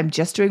next year, I'm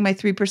just doing my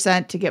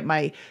 3% to get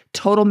my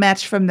total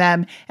match from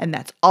them. And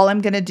that's all I'm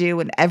going to do.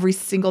 And every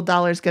single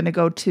dollar is going to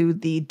go to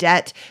the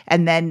debt.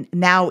 And then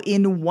now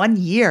in 1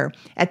 year,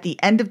 at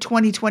the end of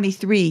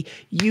 2023,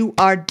 you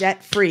are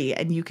debt free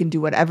and you can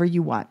do whatever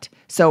you want.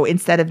 So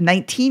instead of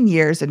 19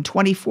 years and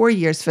 24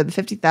 years for the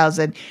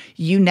 $50,000,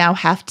 you now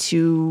have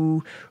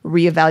to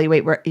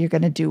reevaluate what you're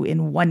going to do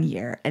in 1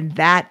 year. And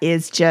that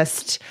is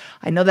just,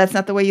 I know that's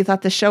not the way you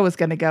thought the show was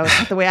going to go. It's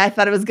not the way I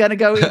thought it was going to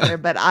go either,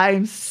 but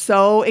I'm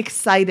so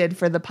excited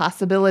for the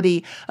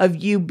possibility of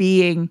you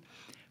being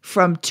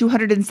from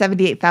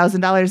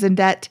 $278,000 in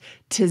debt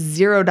to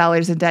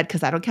 $0 in debt,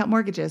 because I don't count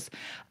mortgages,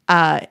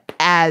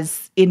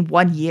 as in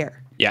 1 year.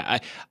 Yeah,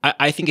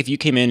 I think if you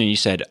came in and you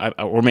said,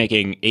 we're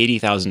making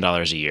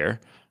 $80,000 a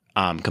year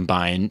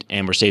combined,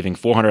 and we're saving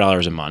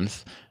 $400 a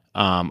month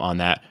on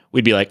that,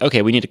 we'd be like,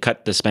 okay, we need to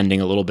cut the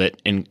spending a little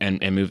bit and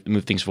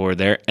move things forward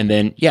there. And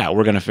then, yeah,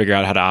 we're going to figure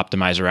out how to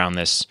optimize around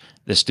this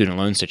student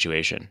loan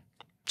situation.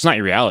 It's not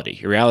your reality.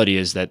 Your reality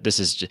is that this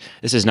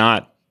is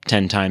not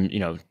 10 times,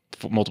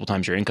 multiple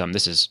times your income.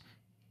 This is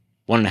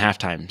 1.5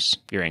 times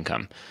your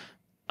income,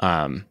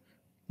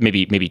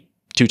 maybe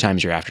 2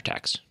 times your after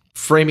tax.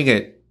 Framing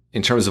it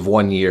in terms of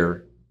 1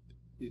 year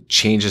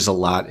changes a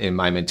lot in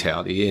my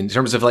mentality. In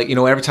terms of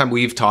every time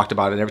we've talked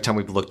about it, every time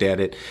we've looked at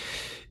it,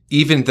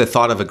 even the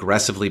thought of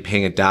aggressively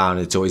paying it down,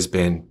 it's always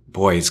been,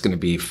 boy, it's going to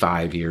be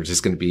 5 years, it's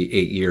going to be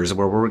 8 years,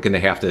 where we're going to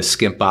have to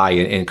skimp by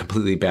and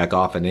completely back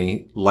off on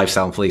any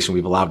lifestyle inflation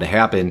we've allowed to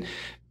happen.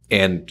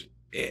 And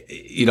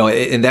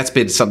and that's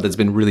been something that's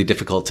been really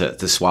difficult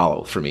to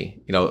swallow for me.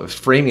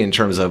 Framing in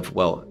terms of,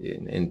 well,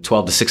 in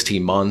 12 to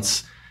 16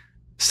 months,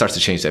 starts to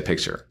change that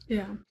picture.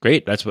 Yeah.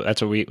 Great. That's our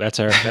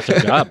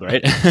job,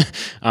 right?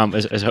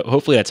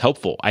 Hopefully that's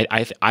helpful.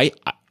 I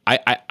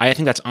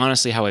think that's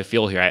honestly how I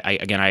feel here.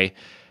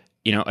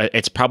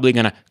 It's probably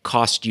going to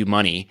cost you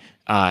money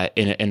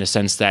in the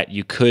sense that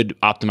you could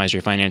optimize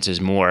your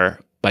finances more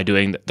by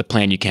doing the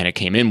plan you kind of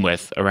came in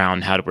with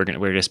around how we're going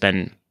to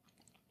spend.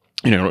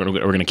 We're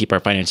going to keep our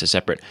finances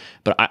separate,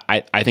 but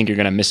I think you're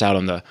going to miss out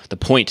on the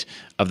point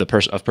of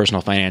of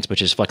personal finance,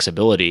 which is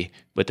flexibility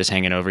with this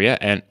hanging over you,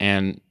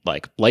 and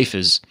like life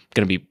is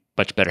going to be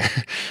much better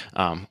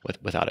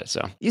without it.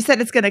 So you said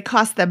it's going to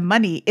cost them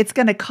money. It's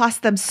going to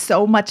cost them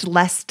so much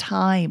less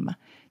time.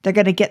 They're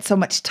going to get so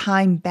much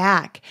time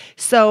back.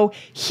 So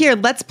here,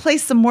 let's play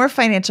some more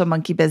financial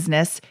monkey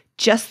business.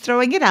 Just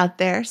throwing it out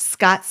there.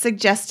 Scott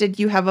suggested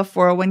you have a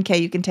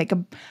 401k you can take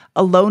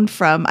a loan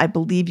from. I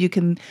believe you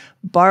can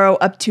borrow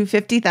up to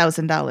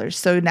 $50,000.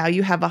 So now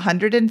you have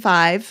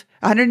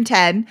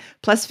 110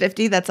 plus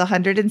 50, that's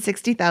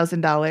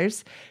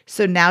 $160,000.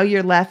 So now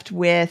you're left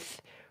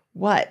with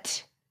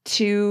what?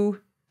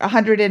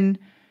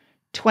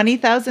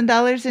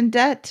 $120,000 in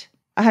debt?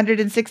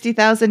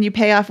 $160,000 you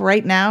pay off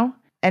right now.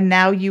 And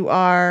now you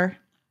are,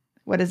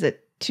 what is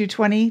it?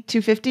 220,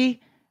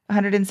 250?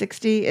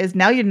 160 is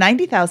now you're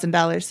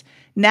 $90,000.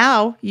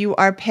 Now you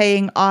are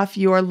paying off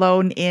your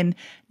loan in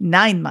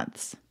 9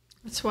 months.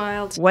 That's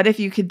wild. What if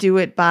you could do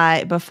it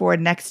before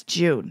next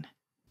June?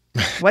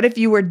 What if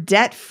you were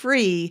debt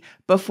free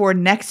before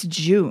next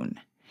June?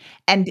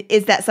 And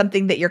is that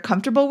something that you're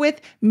comfortable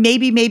with?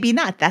 Maybe, maybe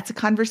not. That's a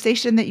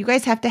conversation that you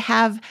guys have to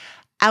have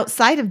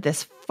outside of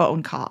this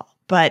phone call.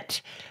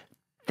 But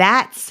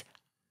how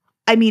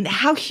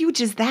huge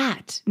is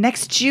that?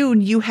 Next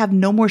June, you have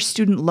no more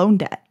student loan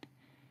debt.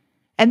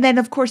 And then,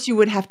 of course, you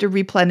would have to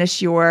replenish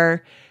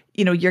your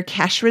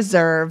cash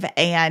reserve.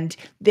 And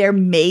there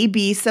may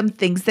be some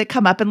things that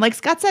come up. And like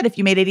Scott said, if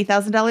you made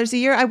 $80,000 a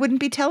year, I wouldn't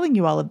be telling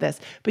you all of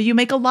this. But you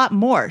make a lot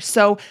more.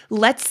 So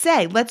let's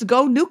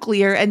go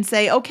nuclear and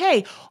say,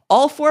 okay,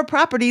 all 4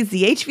 properties,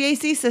 the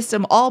HVAC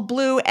system all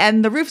blew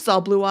and the roofs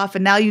all blew off.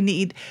 And now you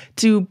need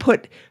to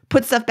put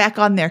stuff back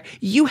on there.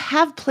 You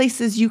have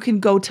places you can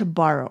go to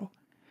borrow.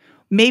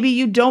 Maybe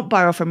you don't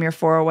borrow from your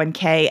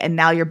 401k and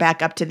now you're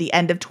back up to the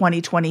end of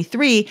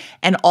 2023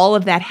 and all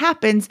of that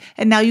happens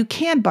and now you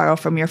can borrow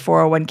from your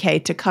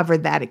 401k to cover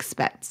that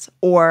expense.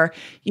 Or,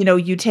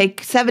 you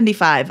take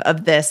 75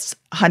 of this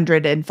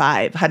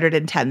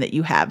 110 that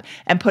you have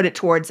and put it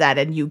towards that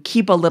and you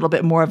keep a little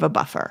bit more of a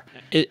buffer.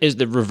 Is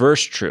the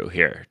reverse true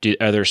here?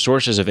 Are there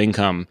sources of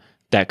income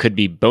that could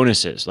be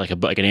bonuses, like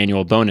an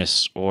annual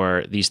bonus,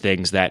 or these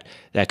things that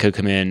could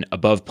come in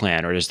above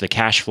plan, or is the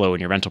cash flow in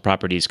your rental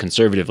properties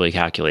conservatively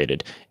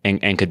calculated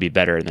and could be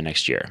better in the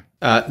next year?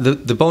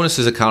 The bonus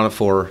is accounted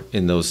for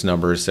in those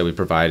numbers that we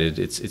provided.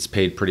 It's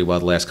paid pretty well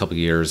the last couple of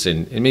years,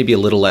 and maybe a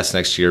little less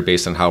next year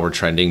based on how we're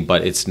trending.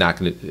 But it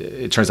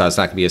turns out it's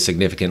not going to be as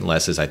significant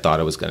less as I thought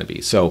it was going to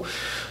be. So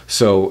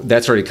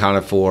that's already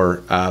accounted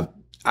for.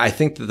 I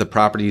think that the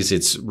properties,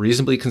 it's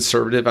reasonably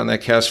conservative on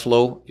that cash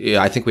flow.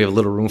 I think we have a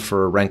little room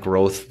for rent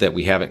growth that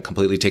we haven't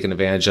completely taken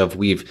advantage of.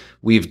 We've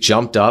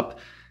jumped up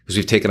because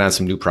we've taken on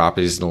some new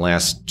properties in the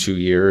last 2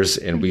 years,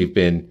 and we've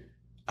been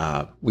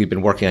We've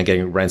been working on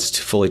getting rents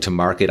fully to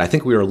market. I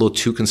think we were a little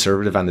too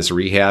conservative on this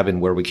rehab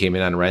and where we came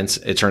in on rents.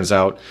 It turns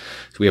out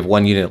we have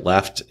 1 unit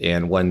left,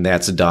 and when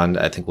that's done,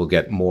 I think we'll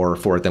get more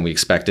for it than we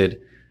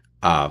expected.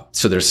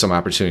 So there's some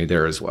opportunity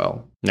there as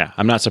well. Yeah,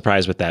 I'm not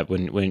surprised with that.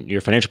 When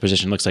your financial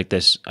position looks like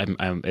this,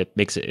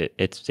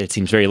 it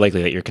seems very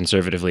likely that you're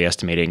conservatively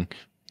estimating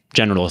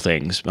general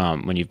things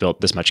when you've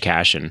built this much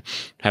cash and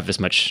have this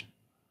much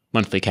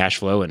monthly cash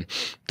flow and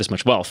this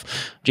much wealth.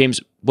 James,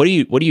 what do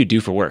you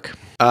do for work?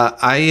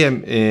 I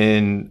am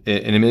in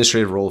an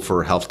administrative role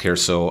for healthcare.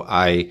 So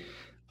I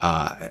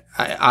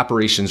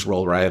operations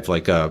role where I have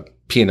like a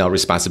P&L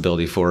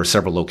responsibility for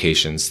several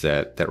locations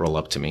that roll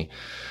up to me.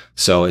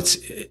 So it's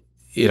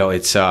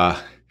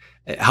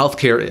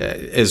healthcare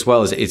as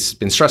well as it's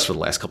been stressful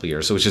the last couple of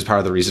years. So it's just part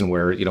of the reason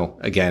where,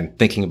 again,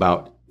 thinking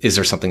about, is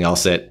there something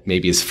else that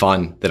maybe is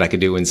fun that I could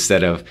do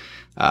instead of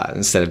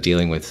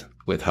dealing with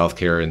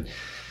healthcare? And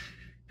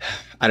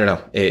I don't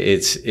know.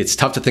 It's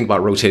tough to think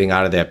about rotating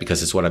out of that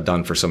because it's what I've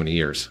done for so many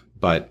years.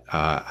 But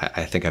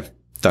I think I've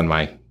done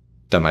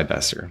my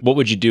best here. What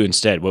would you do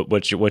instead?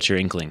 What's your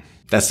inkling?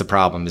 That's the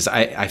problem. Is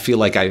I feel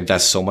like I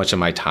invest so much of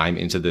my time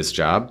into this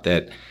job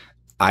that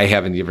I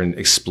haven't even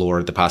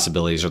explored the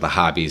possibilities or the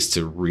hobbies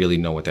to really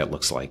know what that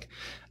looks like.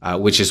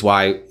 Which is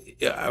why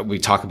we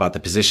talk about the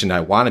position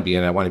I want to be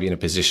in. I want to be in a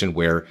position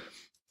where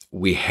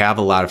we have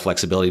a lot of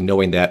flexibility,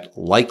 knowing that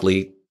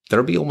likely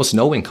there'll be almost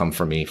no income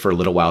for me for a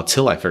little while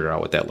till I figure out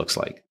what that looks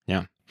like.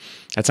 Yeah.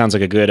 That sounds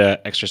like a good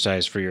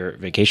exercise for your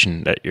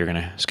vacation that you're going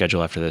to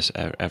schedule after this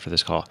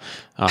call.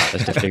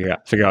 Is to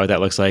figure out what that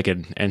looks like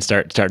and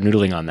start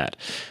noodling on that.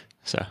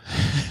 So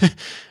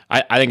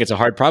I think it's a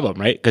hard problem,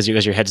 right? Because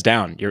your head's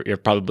down. You're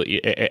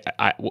probably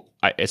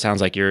it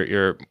sounds like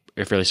you're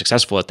fairly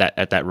successful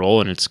at that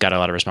role, and it's got a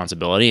lot of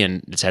responsibility,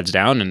 and it's heads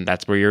down, and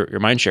that's where your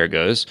mind share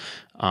goes.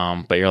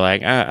 But you're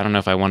like, I don't know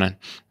if I want to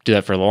do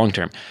that for the long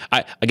term.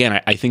 I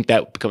think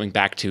that coming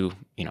back to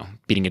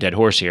beating a dead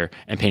horse here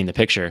and painting the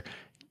picture,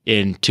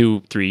 in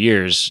 2-3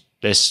 years,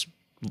 this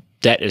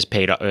debt is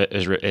paid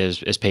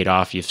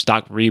off. You've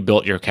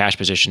rebuilt your cash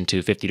position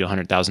to $50,000 to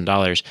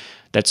 $100,000.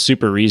 That's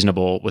super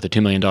reasonable with a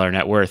 $2 million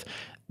net worth.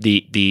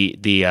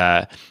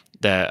 The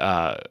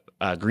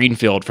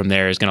greenfield from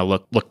there is going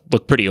to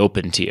look pretty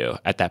open to you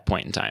at that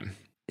point in time.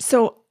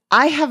 So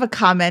I have a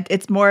comment.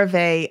 It's more of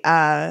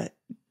a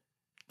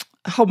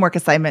homework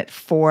assignment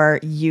for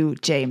you,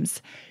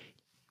 James.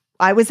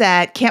 I was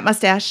at Camp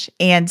Mustache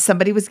and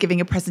somebody was giving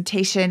a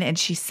presentation and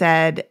she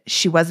said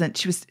she was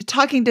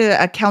talking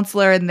to a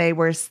counselor and she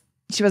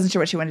wasn't sure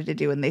what she wanted to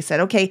do. And they said,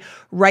 okay,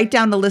 write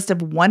down a list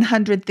of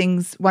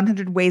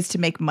 100 ways to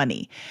make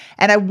money.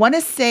 And I want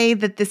to say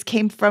that this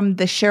came from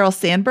the Sheryl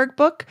Sandberg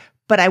book,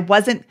 but I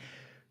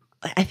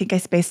think I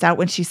spaced out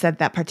when she said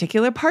that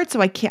particular part. So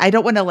I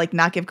don't want to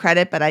not give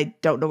credit, but I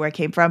don't know where it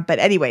came from. But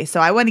anyway, so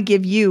I want to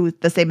give you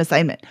the same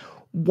assignment.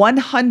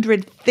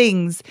 100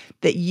 things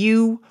that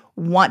you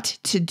want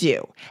to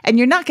do. And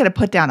you're not going to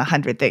put down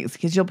 100 things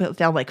because you'll put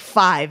down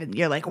 5 and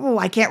you're like, oh,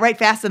 I can't write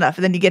fast enough.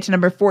 And then you get to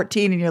number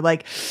 14 and you're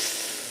like,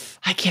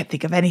 I can't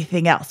think of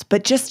anything else.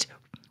 But just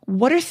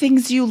what are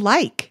things you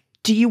like?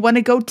 Do you want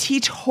to go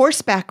teach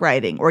horseback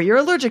riding, or you're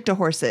allergic to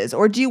horses?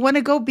 Or do you want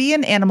to go be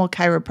an animal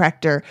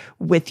chiropractor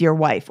with your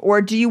wife?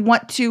 Or do you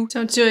want to...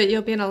 Don't do it.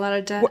 You'll be in a lot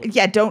of debt.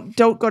 Yeah, don't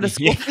go to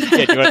school.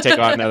 Yeah, do you want to take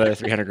on another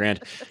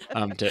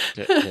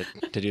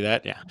 $300,000 to do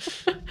that? Yeah.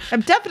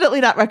 I'm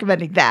definitely not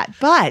recommending that,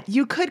 but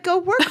you could go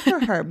work for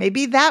her.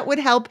 Maybe that would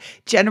help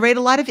generate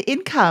a lot of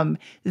income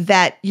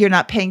that you're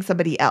not paying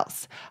somebody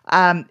else.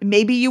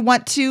 Maybe you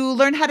want to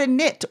learn how to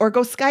knit or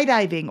go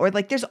skydiving, or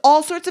there's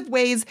all sorts of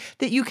ways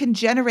that you can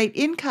generate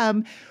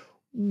income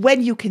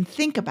when you can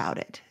think about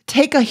it.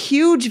 Take a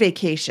huge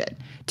vacation.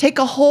 Take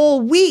a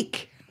whole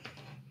week.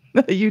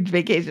 A huge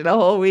vacation, a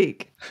whole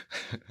week.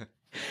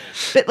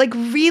 But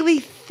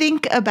really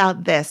think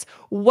about this.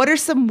 What are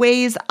some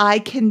ways I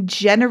can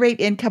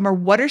generate income, or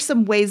what are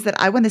some ways that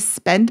I want to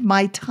spend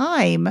my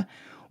time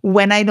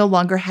when I no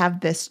longer have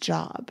this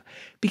job?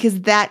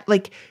 Because that,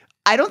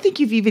 I don't think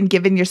you've even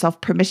given yourself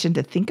permission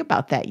to think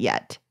about that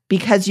yet,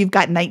 because you've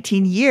got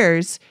 19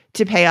 years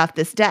to pay off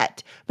this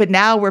debt. But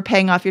now we're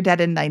paying off your debt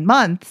in 9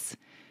 months.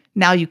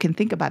 Now you can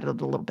think about it a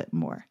little bit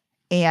more.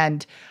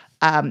 And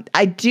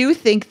I do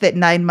think that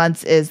 9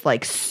 months is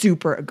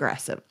super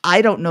aggressive.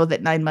 I don't know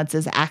that 9 months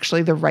is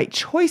actually the right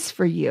choice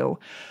for you.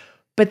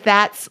 But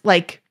that's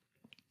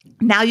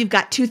now you've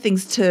got 2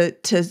 things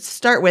to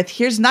start with.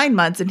 Here's 9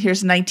 months and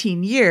here's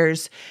 19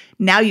 years.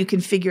 Now you can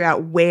figure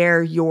out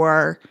where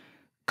your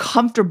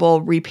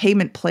comfortable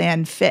repayment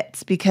plan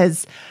fits,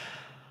 because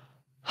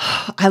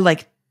I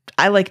like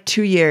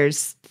 2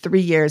 years,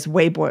 3 years,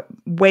 way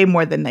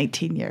more than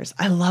 19 years.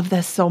 I love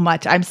this so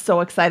much. I'm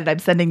so excited. I'm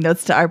sending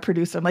notes to our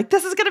producer. I'm like,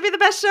 this is going to be the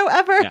best show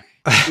ever. Yeah.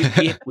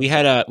 we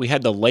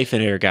had the Life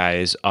and Air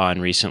guys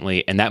on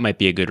recently, and that might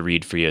be a good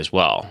read for you as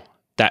well.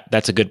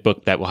 That's a good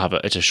book that will have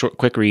it's a short,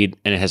 quick read,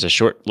 and it has a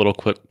short, little,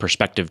 quick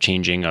perspective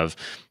changing of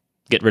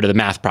get rid of the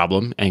math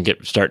problem and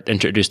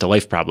introduce the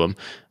life problem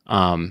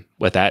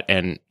with that.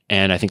 And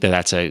I think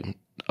that's a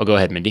Oh, go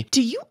ahead, Mindy.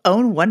 Do you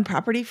own one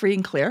property free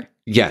and clear?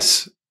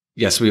 Yes.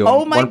 Yes, we own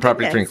Oh my one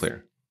property goodness. free and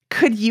clear.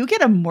 Could you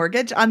get a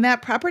mortgage on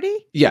that property?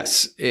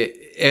 Yes.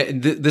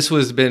 This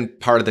was been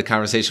part of the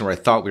conversation where I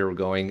thought we were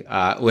going.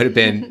 Would have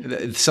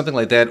been something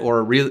like that,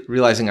 or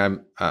realizing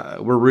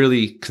we're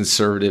really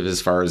conservative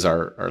as far as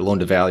our loan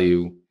to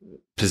value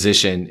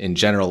position in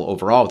general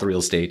overall with real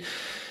estate.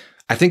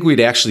 I think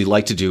we'd actually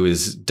like to do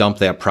is dump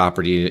that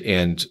property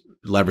and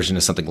leverage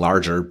into something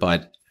larger,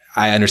 but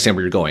I understand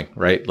where you're going,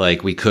 right?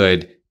 Like we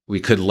could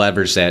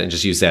leverage that and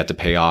just use that to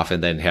pay off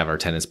and then have our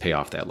tenants pay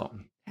off that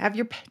loan. Have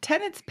your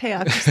tenants pay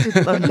off your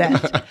student loan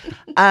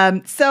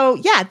debt. So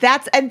yeah,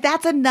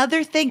 that's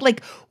another thing.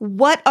 Like,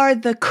 what are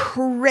the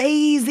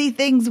crazy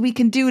things we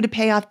can do to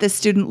pay off this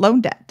student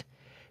loan debt?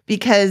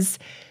 Because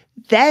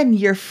then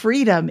your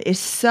freedom is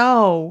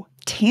so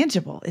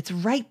tangible. It's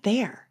right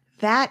there.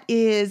 That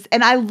is,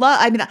 and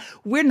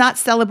we're not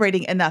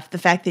celebrating enough the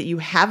fact that you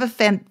have a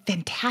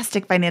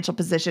fantastic financial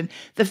position,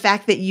 the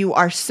fact that you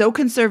are so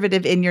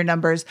conservative in your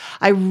numbers.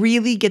 I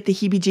really get the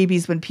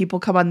heebie-jeebies when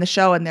people come on the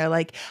show and they're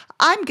like,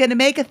 I'm going to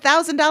make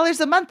 $1,000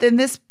 a month in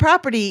this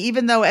property,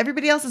 even though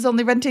everybody else is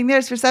only renting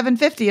theirs for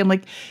 $750. I'm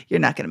like, you're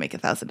not going to make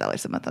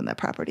 $1,000 a month on that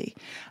property.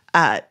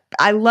 I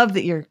love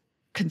that you're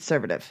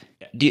conservative.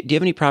 Do you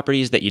have any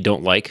properties that you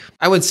don't like?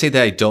 I would say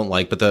that I don't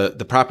like, but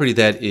the property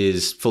that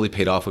is fully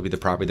paid off would be the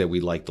property that we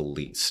like the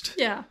least.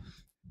 Yeah.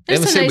 I It's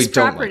would a say nice we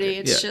don't like property.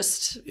 it. It's Yeah.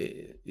 just,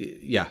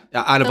 Yeah.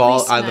 Out of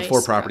the nice,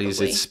 four properties,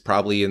 probably. it's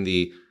probably in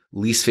the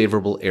least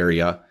favorable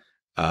area.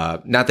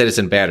 Not that it's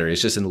in bad area,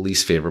 it's just in the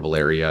least favorable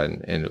area,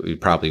 and we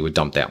probably would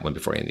dump that one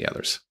before any of the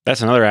others.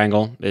 That's another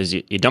angle, is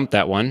you dump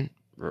that one,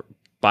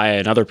 buy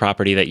another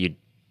property that you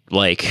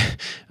like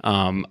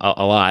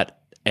a lot,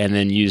 and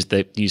then use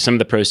some of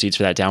the proceeds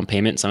for that down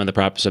payment, some of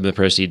the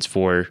proceeds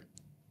for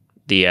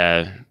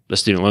the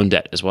student loan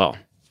debt as well.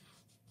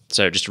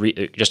 So just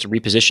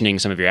repositioning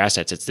some of your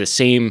assets. It's the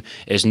same,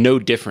 is no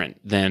different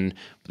than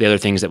the other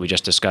things that we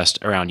just discussed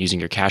around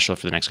using your cash flow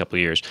for the next couple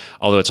of years.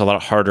 Although it's a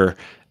lot harder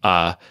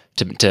to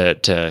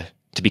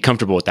be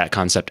comfortable with that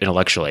concept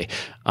intellectually,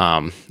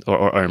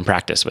 or in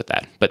practice with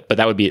that. But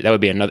that would be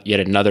yet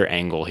another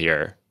angle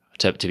here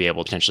to be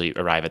able to potentially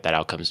arrive at that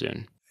outcome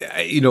soon.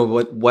 You know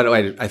what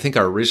I think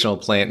our original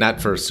plan,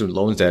 not for student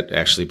loans debt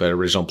actually, but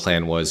original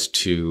plan was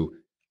to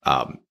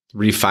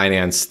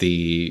refinance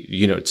the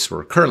units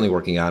we're currently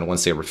working on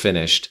once they were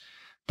finished.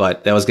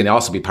 But that was going to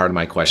also be part of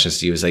my questions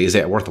to you: is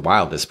that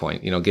worthwhile at this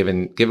point?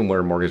 Given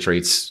where mortgage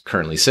rates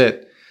currently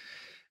sit,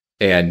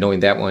 and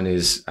knowing that one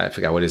is, I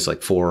forgot what it is,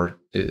 like four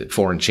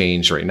and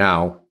change right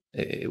now.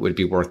 It would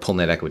be worth pulling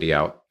that equity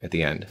out at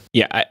the end.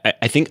 Yeah,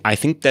 I think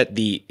that what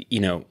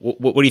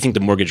do you think the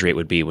mortgage rate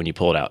would be when you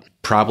pull it out?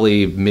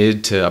 Probably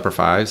mid to upper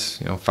fives,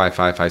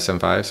 5.5,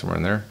 5.75, somewhere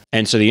in there.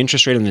 And so the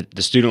interest rate on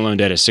the student loan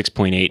debt is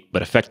 6.8,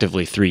 but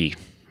effectively 3%.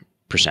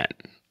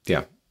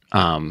 Yeah.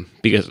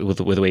 Because with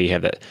the way you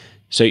have that,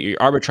 so you're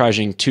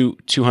arbitraging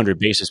 200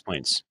 basis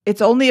points.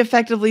 It's only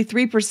effectively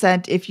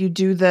 3% if you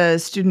do the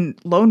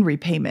student loan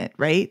repayment,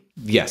 right?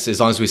 Yes, as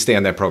long as we stay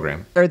on that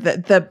program. Or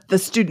the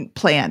student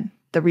plan.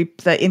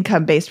 The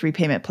income-based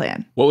repayment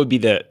plan. What would be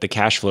the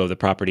cash flow of the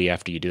property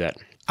after you do that?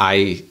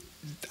 I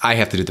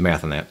have to do the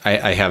math on that.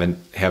 I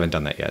haven't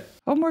done that yet.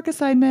 Homework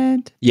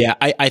assignment. Yeah,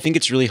 I think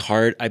it's really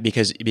hard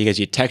because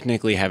you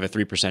technically have a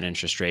 3%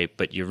 interest rate,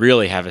 but you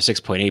really have a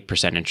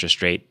 6.8%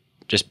 interest rate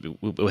just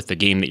with the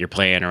game that you're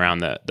playing around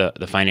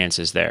the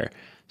finances there.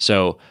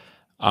 So,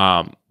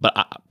 but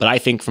I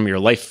think from your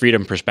life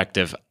freedom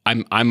perspective,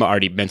 I'm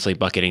already mentally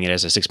bucketing it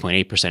as a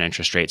 6.8%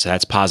 interest rate. So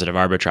that's positive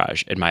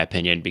arbitrage, in my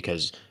opinion,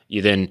 because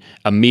you then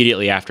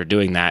immediately after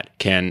doing that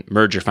can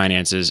merge your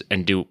finances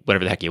and do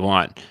whatever the heck you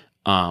want.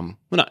 Well,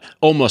 not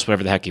almost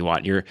whatever the heck you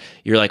want. You're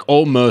like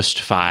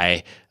almost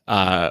fi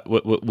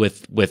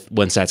with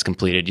once that's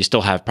completed. You still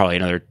have probably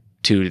another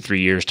 2 to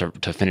 3 years to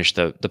finish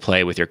the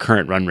play with your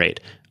current run rate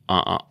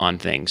on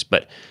things.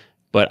 But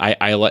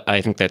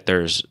I think that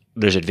there's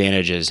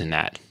advantages in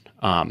that.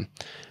 I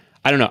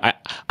don't know.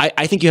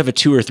 I think you have a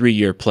 2 or 3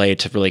 year play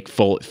to really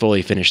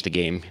fully finish the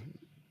game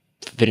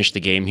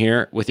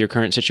here with your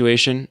current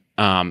situation.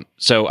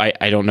 So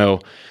I don't know.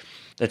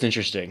 That's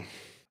interesting.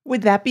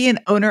 Would that be an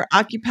owner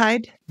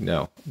occupied?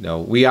 No.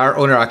 We are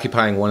owner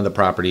occupying one of the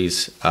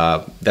properties.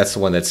 That's the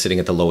one that's sitting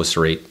at the lowest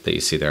rate that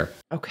you see there.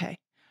 Okay.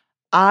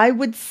 I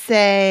would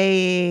say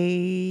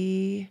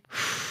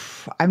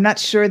I'm not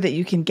sure that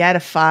you can get a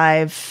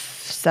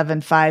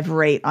 5.75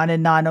 rate on a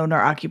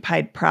non-owner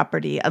occupied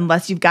property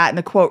unless you've gotten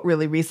a quote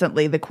really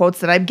recently. The quotes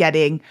that I'm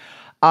getting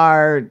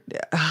are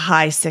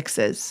high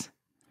 6s.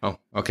 Oh,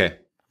 okay.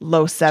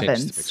 Low Change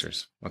 7s. the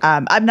pictures. Okay.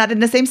 I'm not in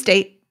the same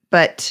state,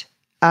 but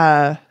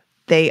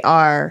they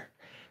are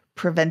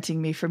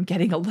preventing me from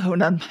getting a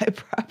loan on my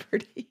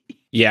property.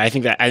 Yeah, I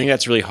think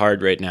that's really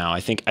hard right now. I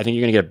think you're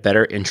going to get a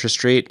better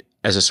interest rate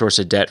as a source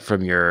of debt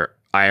from your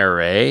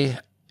IRA,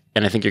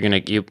 and I think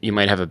you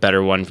might have a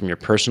better one from your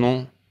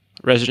personal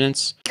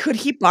residence. Could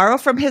he borrow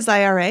from his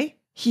IRA?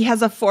 He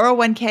has a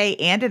 401k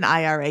and an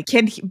IRA.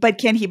 Can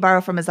he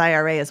borrow from his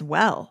IRA as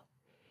well?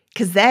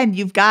 Because then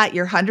you've got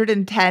your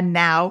 110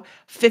 now,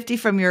 50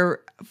 from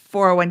your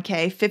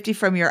 401k, 50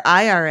 from your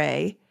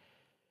IRA.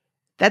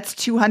 That's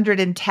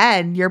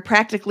 210. You're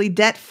practically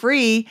debt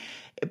free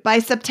by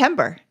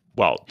September.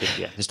 Well,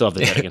 yeah, they still have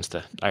the debt against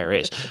the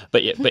IRAs,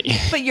 but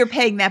you're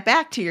paying that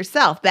back to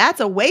yourself.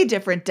 That's a way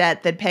different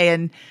debt than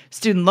paying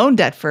student loan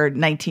debt for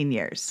 19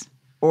 years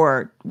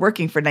or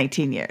working for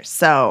 19 years.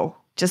 So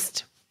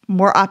just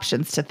more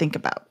options to think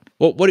about.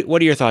 Well,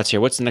 what are your thoughts here?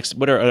 What's the next?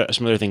 What are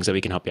some other things that we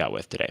can help you out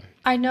with today?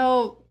 I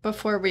know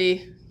before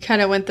we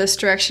kind of went this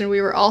direction, we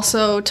were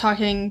also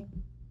talking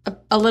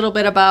a little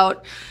bit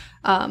about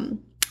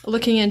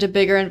looking into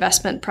bigger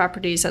investment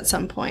properties at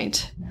some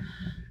point.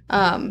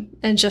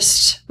 And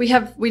just we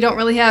don't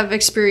really have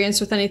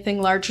experience with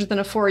anything larger than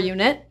a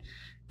 4-unit,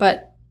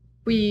 but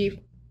we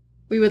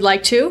would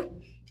like to.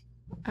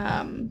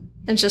 And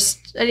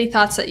just any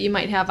thoughts that you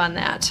might have on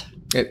that.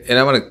 And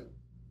I want to.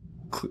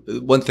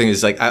 One thing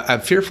is like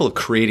I'm fearful of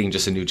creating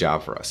just a new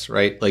job for us,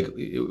 right? Like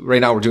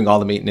right now we're doing all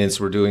the maintenance,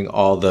 we're doing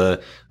all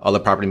the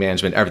property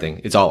management,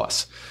 everything. It's all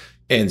us,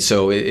 and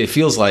so it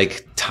feels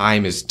like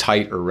time is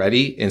tight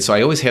already. And so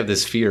I always have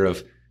this fear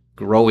of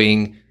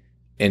growing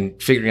and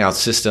figuring out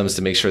systems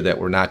to make sure that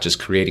we're not just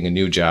creating a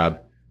new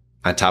job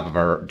on top of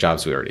our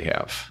jobs we already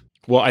have.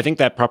 Well, I think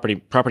that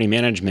property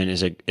management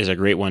is a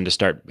great one to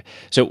start.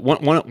 So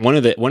one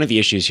of the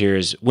issues here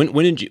is what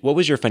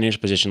was your financial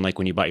position like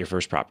when you bought your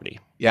first property?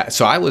 Yeah,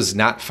 so I was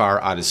not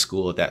far out of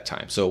school at that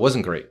time, so it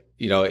wasn't great.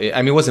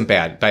 It wasn't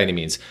bad by any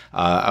means.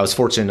 I was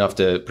fortunate enough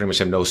to pretty much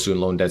have no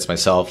student loan debts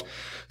myself.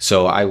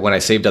 So when I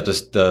saved up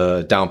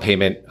the down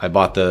payment, I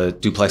bought the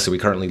duplex that we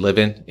currently live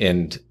in,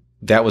 and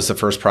that was the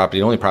first property,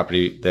 the only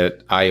property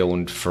that I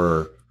owned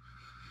for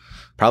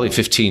probably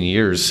 15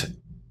 years.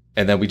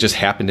 And then we just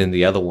happened in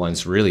the other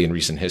ones really in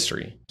recent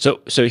history.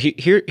 So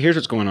here's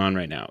what's going on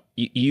right now.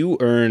 You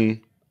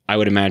earn, I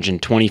would imagine,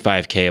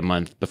 $25K a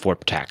month before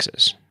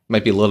taxes.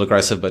 Might be a little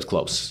aggressive, but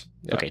close.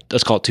 Yeah. Okay,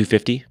 let's call it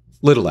 $250.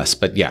 Little less,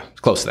 but yeah,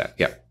 close to that.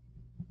 Yeah,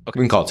 okay.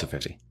 We can call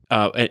it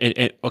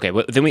 $250. Okay,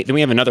 well, then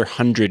we have another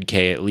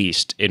 $100K at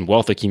least in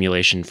wealth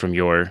accumulation from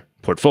your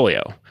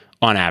portfolio.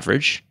 On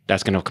average,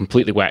 that's going to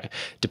completely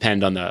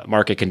depend on the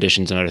market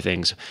conditions and other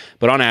things.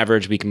 But on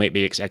average, we can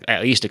maybe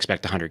at least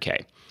expect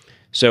 $100K.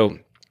 So,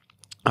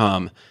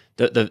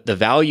 the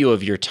value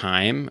of your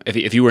time,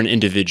 if you were an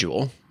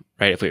individual,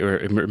 right? If we were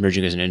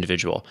emerging as an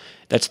individual,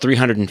 that's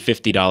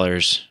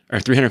 $350 or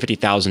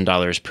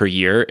 $350,000 per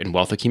year in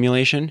wealth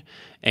accumulation,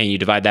 and you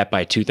divide that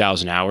by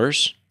 2,000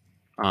 hours.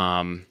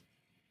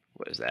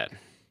 What is that?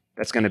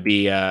 That's going to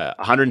be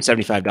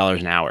 $175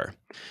 an hour.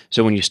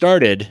 So when you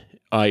started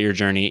your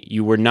journey,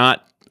 you were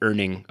not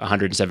earning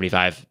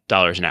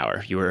 $175 an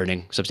hour. You were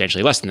earning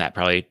substantially less than that,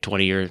 probably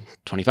 $20 or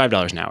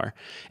 $25 an hour.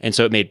 And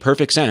so it made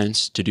perfect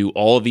sense to do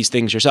all of these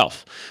things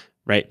yourself,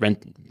 right?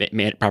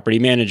 Property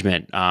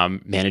management,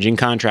 managing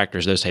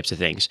contractors, those types of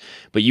things.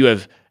 But you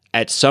have,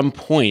 at some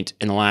point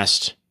in the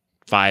last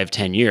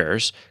 5-10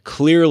 years,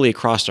 clearly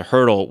crossed a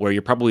hurdle where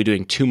you're probably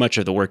doing too much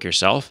of the work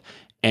yourself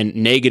and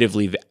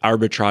negatively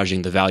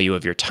arbitraging the value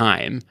of your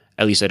time,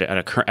 at least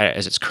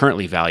as it's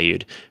currently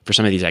valued for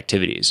some of these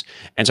activities.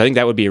 And so I think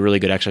that would be a really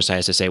good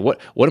exercise to say, what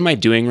am I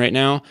doing right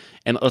now?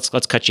 And let's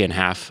cut you in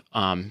half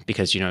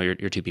because you're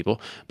two people.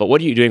 But what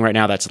are you doing right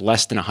now that's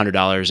less than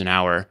 $100 an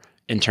hour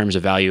in terms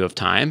of value of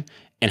time?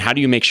 And how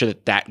do you make sure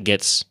that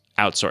gets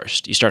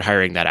outsourced? You start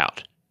hiring that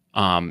out.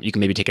 You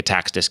can maybe take a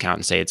tax discount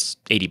and say it's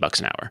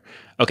 $80 an hour.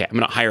 Okay, I'm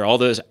going to hire all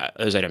those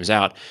items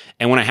out.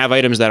 And when I have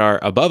items that are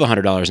above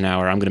 $100 an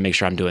hour, I'm going to make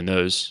sure I'm doing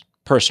those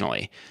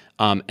personally.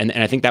 And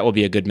I think that will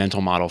be a good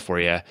mental model for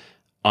you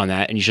on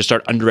that. And you should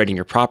start underwriting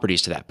your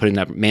properties to that, putting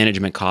that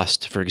management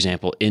cost, for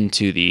example,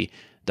 into the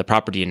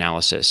property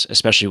analysis,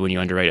 especially when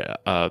you underwrite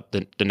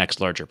the next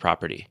larger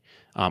property.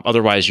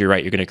 Otherwise, you're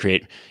right. You're going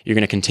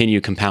to continue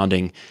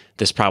compounding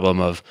this problem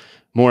of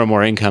more and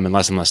more income and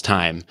less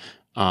time,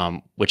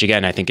 which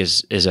again, I think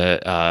is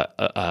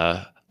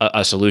a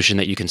solution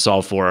that you can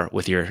solve for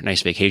with your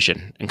nice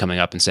vacation and coming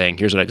up and saying,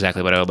 here's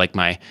exactly what I would like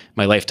my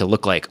life to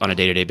look like on a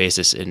day-to-day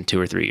basis in 2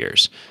 or 3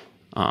 years.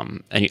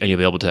 And you'll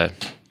be able to,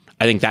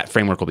 I think that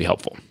framework will be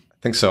helpful.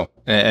 I think so.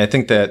 And I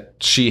think that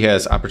she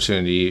has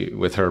opportunity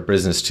with her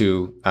business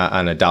too,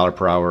 on a $1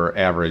 per hour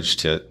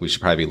average we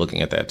should probably be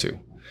looking at that too.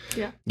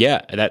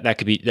 Yeah, that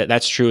could be,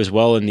 that's true as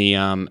well in the,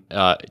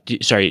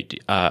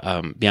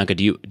 Bianca,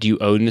 do you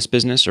own this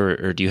business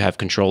or do you have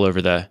control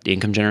over the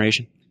income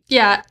generation?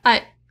 Yeah,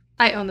 I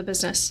own the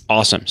business.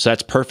 Awesome. So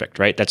that's perfect,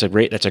 right? That's a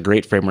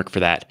great framework for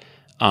that.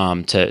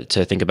 To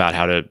think about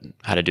how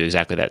to do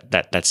exactly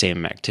that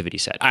same activity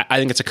set. I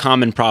think it's a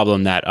common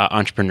problem that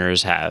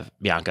entrepreneurs have,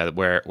 Bianca,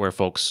 where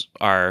folks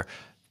are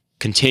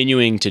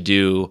continuing to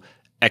do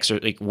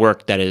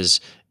work that is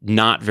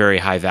not very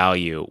high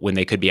value when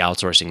they could be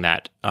outsourcing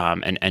that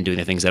and doing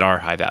the things that are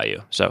high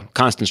value. So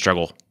constant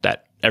struggle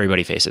that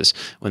everybody faces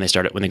when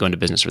they go into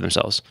business for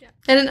themselves. Yeah.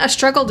 And a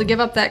struggle to give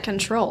up that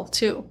control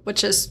too,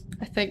 which is,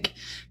 I think,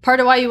 part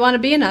of why you want to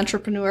be an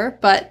entrepreneur,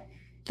 but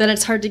then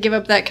it's hard to give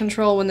up that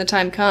control when the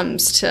time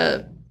comes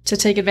to to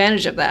take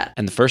advantage of that.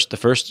 And the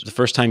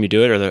first time you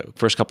do it, or the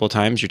first couple of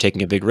times, you're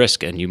taking a big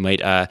risk, and you may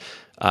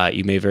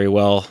very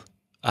well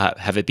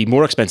have it be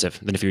more expensive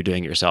than if you're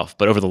doing it yourself.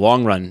 But over the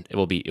long run, it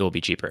will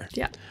be cheaper.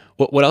 Yeah.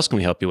 What else can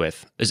we help you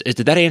with?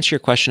 Did that answer your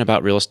question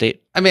about real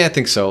estate? I mean, I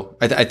think so.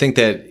 I think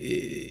that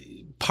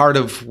part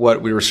of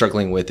what we were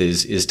struggling with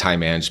is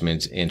time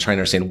management and trying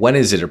to understand when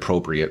is it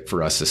appropriate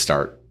for us to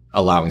start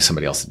allowing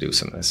somebody else to do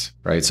some of this,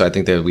 right? So I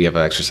think that we have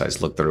an exercise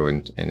to look through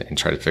and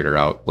try to figure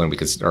out when we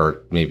could,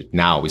 or maybe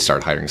now we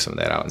start hiring some of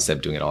that out instead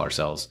of doing it all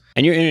ourselves.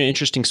 And you're in an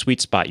interesting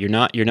sweet spot. You're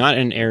not in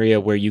an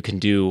area where you can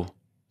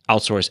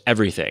outsource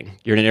everything.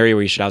 You're in an area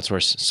where you should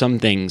outsource some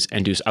things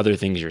and do other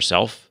things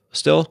yourself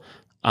still.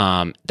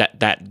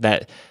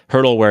 That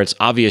hurdle where it's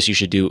obvious you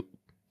should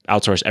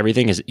outsource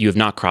everything is you have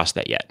not crossed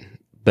that yet.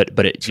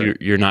 But sure.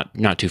 You're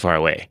not too far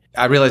away.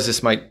 I realize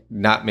this might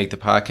not make the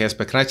podcast,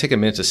 but can I take a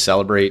minute to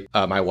celebrate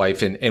my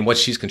wife and what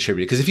she's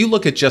contributed? Because if you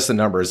look at just the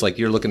numbers, like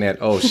you're looking at,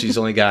 she's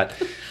only got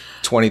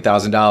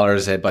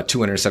 $20,000 at about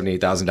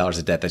 $278,000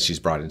 of debt that she's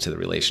brought into the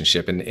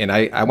relationship. And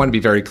I want to be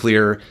very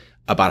clear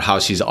about how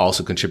she's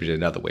also contributed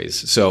in other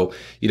ways. So,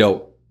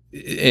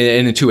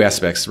 in two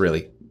aspects,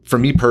 really. For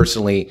me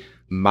personally,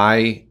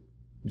 my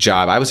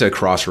job, I was at a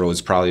crossroads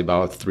probably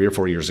about 3 or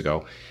 4 years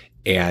ago.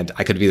 And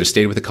I could have either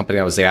stayed with the company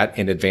I was at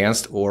and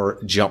advanced or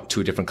jumped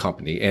to a different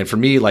company. And for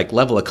me, like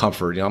level of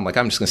comfort, I'm like,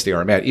 I'm just going to stay where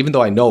I'm at, even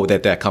though I know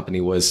that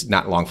company was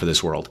not long for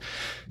this world.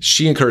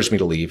 She encouraged me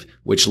to leave,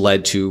 which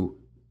led to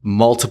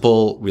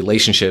multiple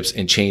relationships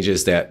and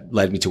changes that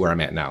led me to where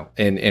I'm at now.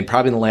 And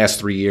probably in the last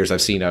 3 years,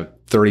 I've seen a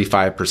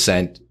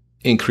 35%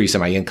 increase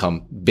in my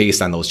income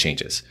based on those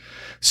changes.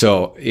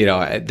 So,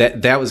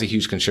 that was a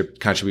huge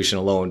contribution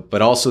alone.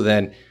 But also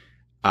then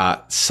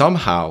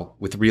somehow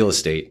with real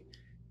estate,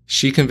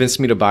 she convinced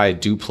me to buy a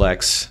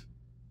duplex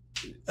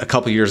a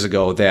couple years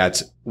ago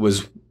that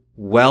was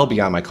well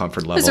beyond my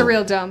comfort level. It was a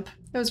real dump.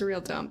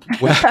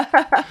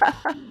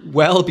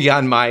 Well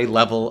beyond my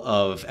level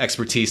of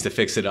expertise to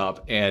fix it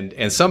up.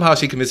 And somehow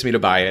she convinced me to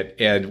buy it.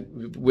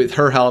 And with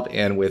her help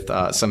and with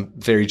some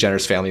very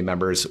generous family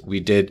members, we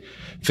did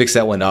fix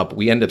that one up.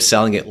 We ended up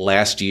selling it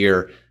last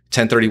year,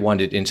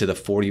 1031'd it into the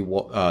 40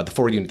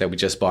 unit that we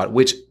just bought,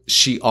 which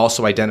she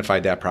also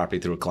identified that property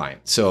through a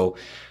client. So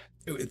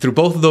through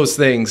both of those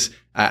things,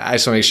 I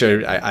just want to make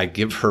sure I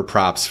give her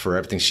props for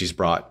everything she's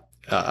brought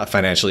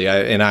financially.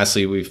 And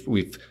honestly,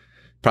 we've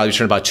probably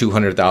turned about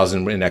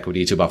 $200,000 in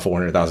equity to about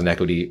 $400,000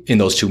 equity in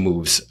those two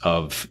moves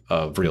of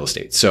real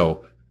estate.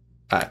 So,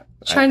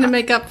 trying to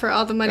make up for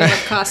all the money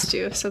it cost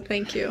you. So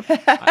thank you.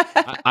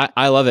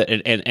 I love it,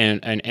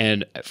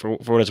 and for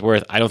what it's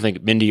worth, I don't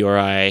think Mindy or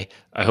I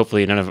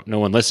hopefully no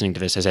one listening to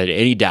this has had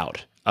any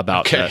doubt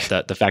about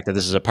the fact that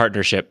this is a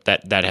partnership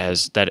that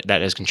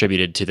has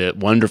contributed to the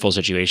wonderful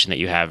situation that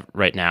you have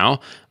right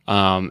now.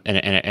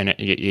 And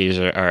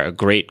you are a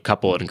great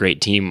couple and a great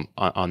team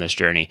on this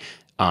journey.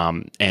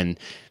 And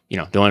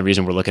the only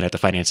reason we're looking at the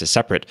finances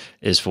separate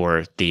is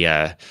for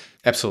the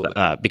absolutely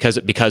because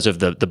of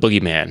the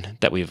boogeyman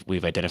that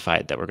we've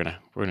identified that we're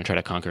gonna try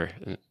to conquer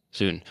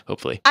soon,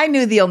 hopefully. I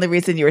knew the only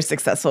reason you were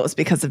successful was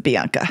because of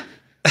Bianca.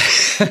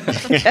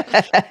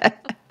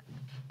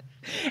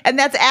 And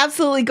that's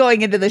absolutely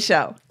going into the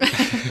show.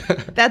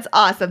 That's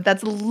awesome.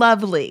 That's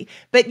lovely.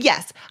 But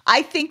yes,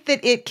 I think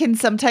that it can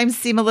sometimes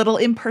seem a little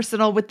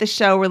impersonal with the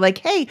show. We're like,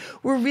 hey,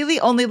 we're really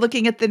only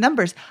looking at the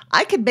numbers.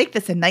 I could make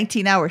this a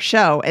 19-hour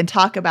show and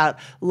talk about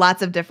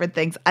lots of different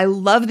things. I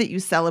love that you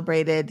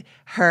celebrated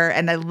her,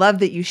 and I love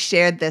that you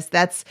shared this.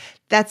 That's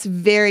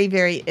very,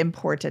 very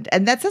important.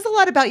 And that says a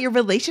lot about your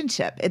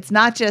relationship. It's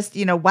not just,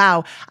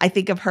 wow, I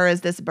think of her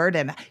as this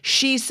burden.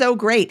 She's so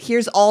great.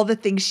 Here's all the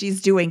things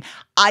she's doing.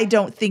 I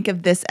don't think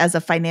of this as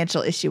a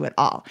financial issue at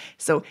all.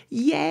 So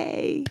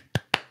yay.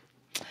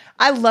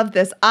 I love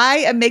this. I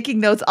am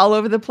making notes all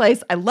over the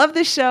place. I love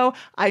this show.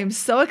 I am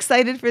so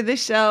excited for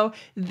this show.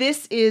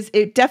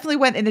 It definitely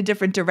went in a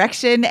different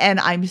direction, and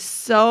I'm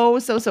so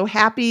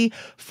happy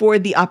for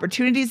the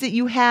opportunities that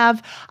you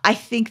have. I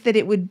think that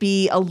it would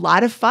be a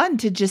lot of fun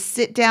to just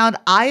sit down.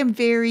 I am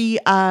very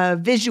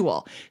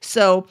visual,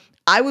 so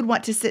I would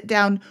want to sit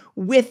down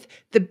with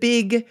the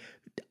big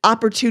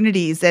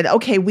opportunities and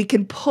okay, we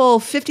can pull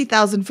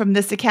 50,000 from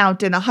this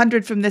account and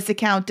 100 from this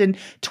account and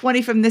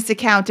 20 from this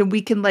account, and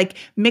we can like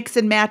mix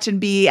and match and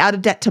be out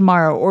of debt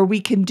tomorrow, or we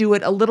can do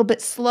it a little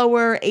bit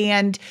slower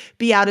and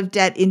be out of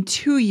debt in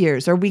 2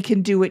 years, or we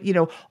can do it,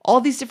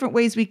 all these different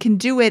ways we can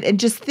do it, and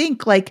just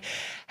think like,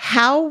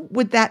 how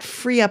would that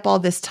free up all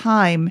this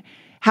time?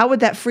 How would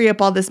that free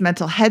up all this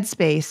mental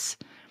headspace?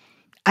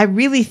 I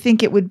really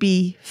think it would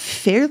be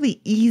fairly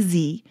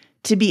easy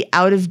to be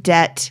out of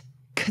debt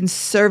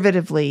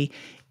conservatively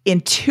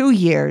in 2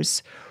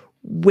 years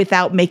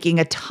without making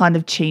a ton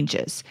of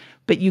changes.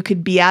 But you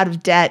could be out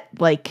of debt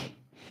like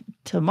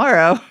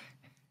tomorrow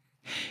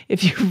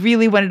if you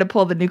really wanted to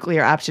pull the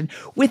nuclear option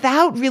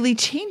without really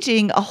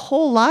changing a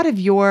whole lot of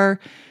your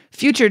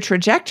future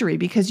trajectory,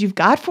 because you've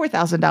got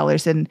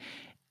 $4,000 in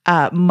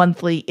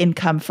monthly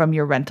income from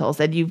your rentals,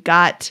 and you've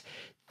got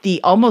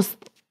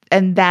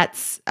and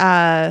that's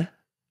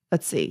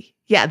let's see.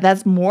 Yeah,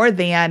 that's more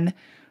than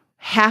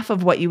half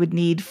of what you would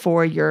need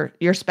for your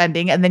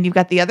spending. And then you've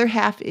got the other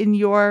half in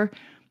your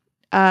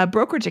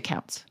brokerage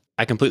accounts.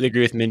 I completely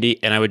agree with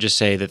Mindy. And I would just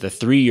say that the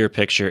 3-year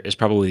picture is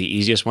probably the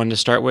easiest one to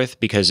start with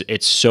because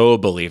it's so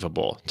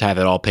believable to have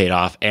it all paid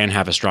off and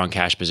have a strong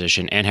cash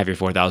position and have your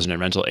 $4,000 in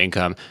rental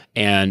income.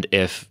 And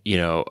if,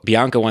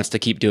 Bianca wants to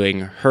keep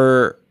doing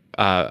her,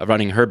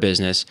 running her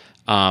business,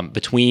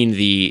 between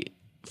the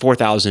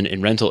 $4,000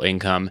 in rental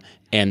income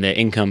and the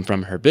income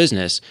from her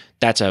business,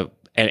 that's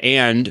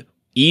and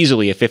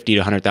easily a $50,000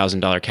 to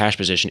 $100,000 cash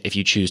position if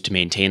you choose to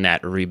maintain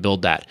that or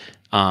rebuild that.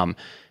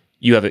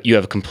 You have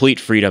a complete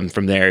freedom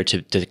from there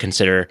to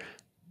consider,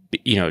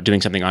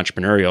 doing something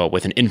entrepreneurial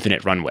with an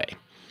infinite runway.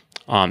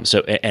 And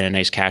a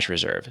nice cash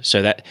reserve.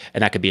 So that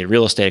could be in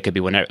real estate. It could be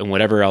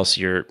whatever else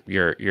your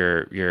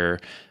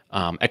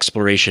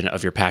exploration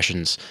of your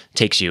passions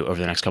takes you over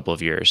the next couple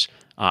of years.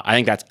 I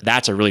think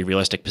that's a really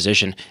realistic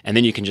position. And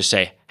then you can just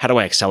say, how do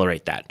I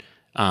accelerate that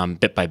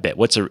bit by bit?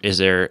 Is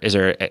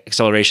there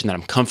acceleration that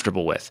I'm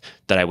comfortable with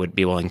that I would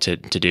be willing to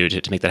do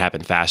to make that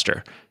happen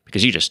faster?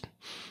 Because you just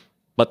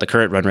let the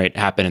current run rate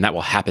happen, and that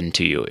will happen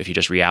to you if you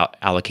just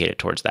reallocate it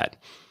towards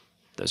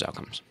those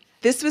outcomes.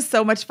 This was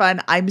so much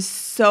fun. I'm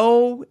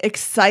so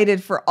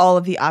excited for all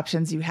of the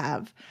options you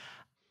have.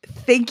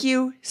 Thank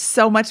you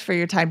so much for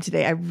your time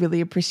today. I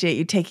really appreciate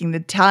you taking the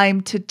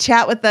time to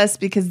chat with us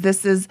because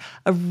this is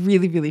a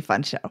really, really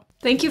fun show.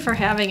 Thank you for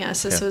having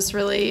us. This was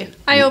really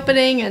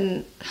eye-opening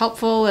and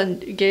helpful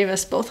and gave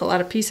us both a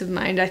lot of peace of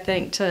mind, I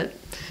think, to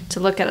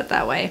look at it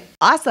that way.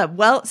 Awesome.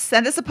 Well,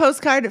 send us a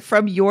postcard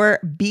from your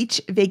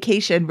beach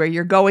vacation where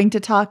you're going to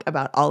talk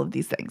about all of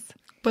these things.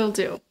 Will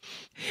do.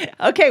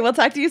 Okay, we'll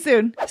talk to you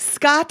soon.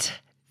 Scott,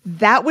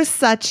 that was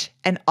such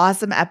an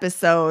awesome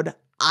episode.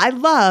 I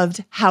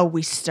loved how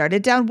we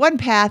started down one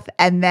path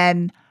and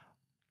then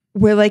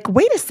we're like,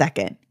 wait a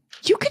second,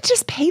 you could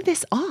just pay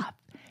this off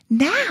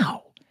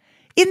now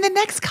in the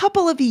next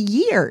couple of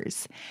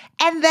years.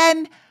 And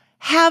then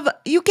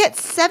you get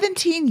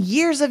 17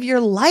 years of your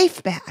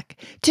life back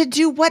to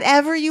do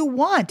whatever you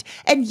want.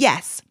 And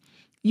yes,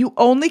 you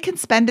only can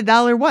spend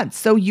 $1 once.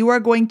 So you are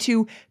going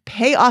to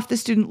pay off the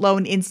student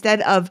loan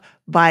instead of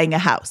buying a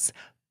house.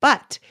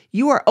 But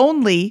you are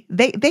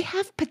they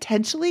have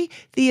potentially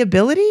the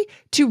ability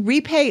to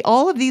repay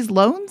all of these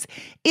loans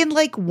in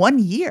like 1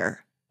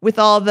 year with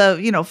all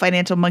the,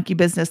 financial monkey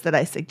business that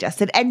I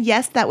suggested. And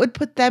yes, that would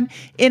put them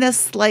in a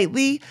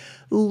slightly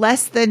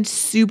less than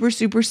super,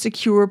 super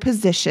secure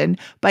position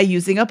by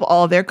using up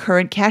all their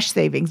current cash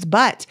savings.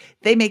 But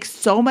they make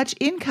so much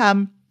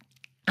income.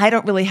 I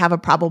don't really have a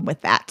problem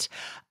with that.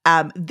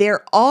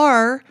 There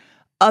are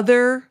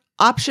other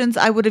options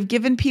I would have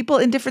given people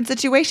in different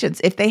situations.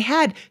 If they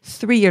had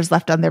 3 years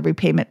left on their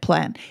repayment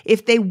plan,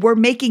 if they were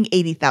making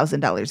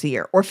 $80,000 a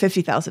year or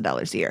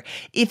 $50,000 a year,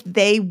 if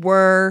they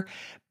were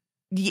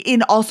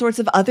in all sorts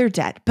of other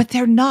debt, but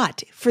they're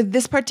not. For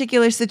this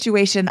particular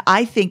situation,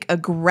 I think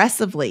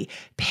aggressively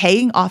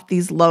paying off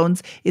these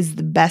loans is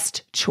the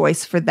best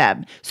choice for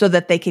them so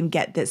that they can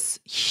get this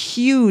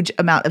huge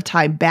amount of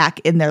time back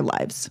in their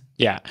lives.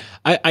 Yeah.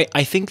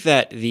 I think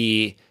that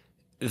the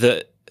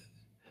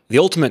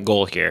ultimate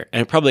goal here,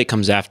 and it probably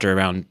comes after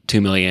around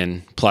 $2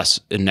 million plus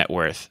in net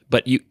worth,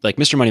 but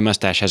Mr. Money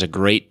Mustache has a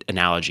great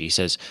analogy. He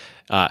says,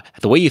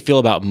 the way you feel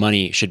about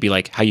money should be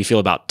like how you feel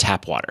about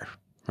tap water,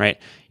 right?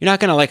 You're not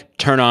going to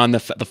turn on the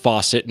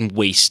faucet and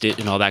waste it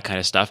and all that kind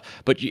of stuff,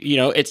 but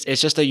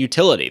it's just a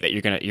utility that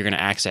you're going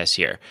to access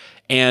here.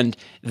 And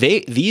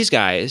these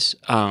guys,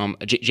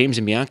 James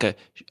and Bianca,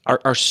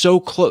 are so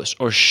close,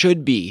 or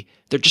should be.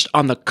 They're just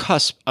on the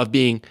cusp of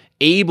being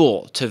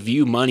able to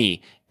view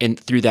money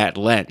through that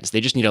lens. They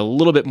just need a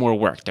little bit more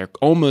work. They're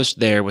almost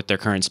there with their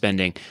current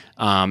spending.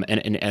 And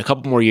in a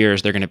couple more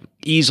years, they're going to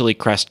easily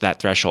crest that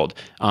threshold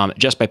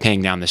just by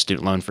paying down the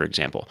student loan, for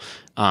example.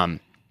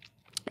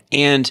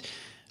 And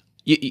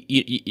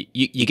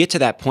you get to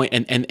that point,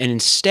 and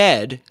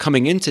instead,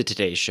 coming into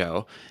today's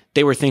show,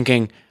 they were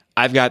thinking,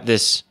 I've got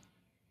this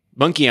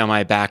monkey on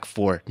my back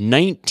for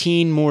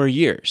 19 more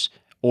years.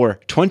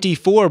 Or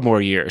 24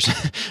 more years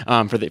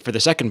for the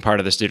second part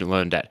of the student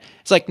loan debt.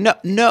 It's like,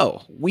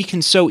 no, we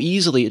can so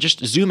easily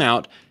just zoom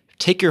out,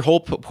 take your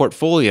whole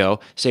portfolio,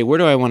 say, where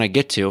do I want to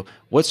get to?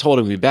 What's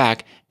holding me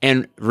back?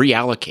 And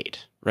reallocate,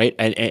 right?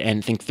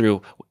 And think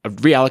through,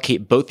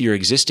 reallocate both your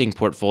existing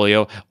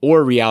portfolio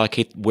or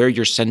reallocate where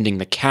you're sending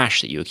the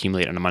cash that you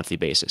accumulate on a monthly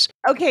basis.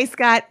 Okay,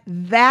 Scott,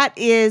 that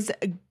is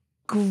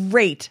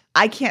great.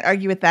 I can't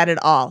argue with that at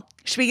all.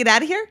 Should we get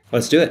out of here?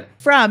 Let's do it.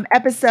 From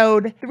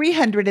episode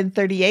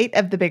 338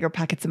 of the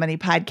BiggerPockets of Money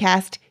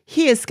podcast,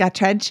 he is Scott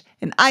Trench,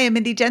 and I am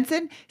Mindy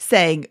Jensen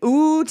saying,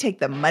 ooh, take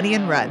the money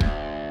and run.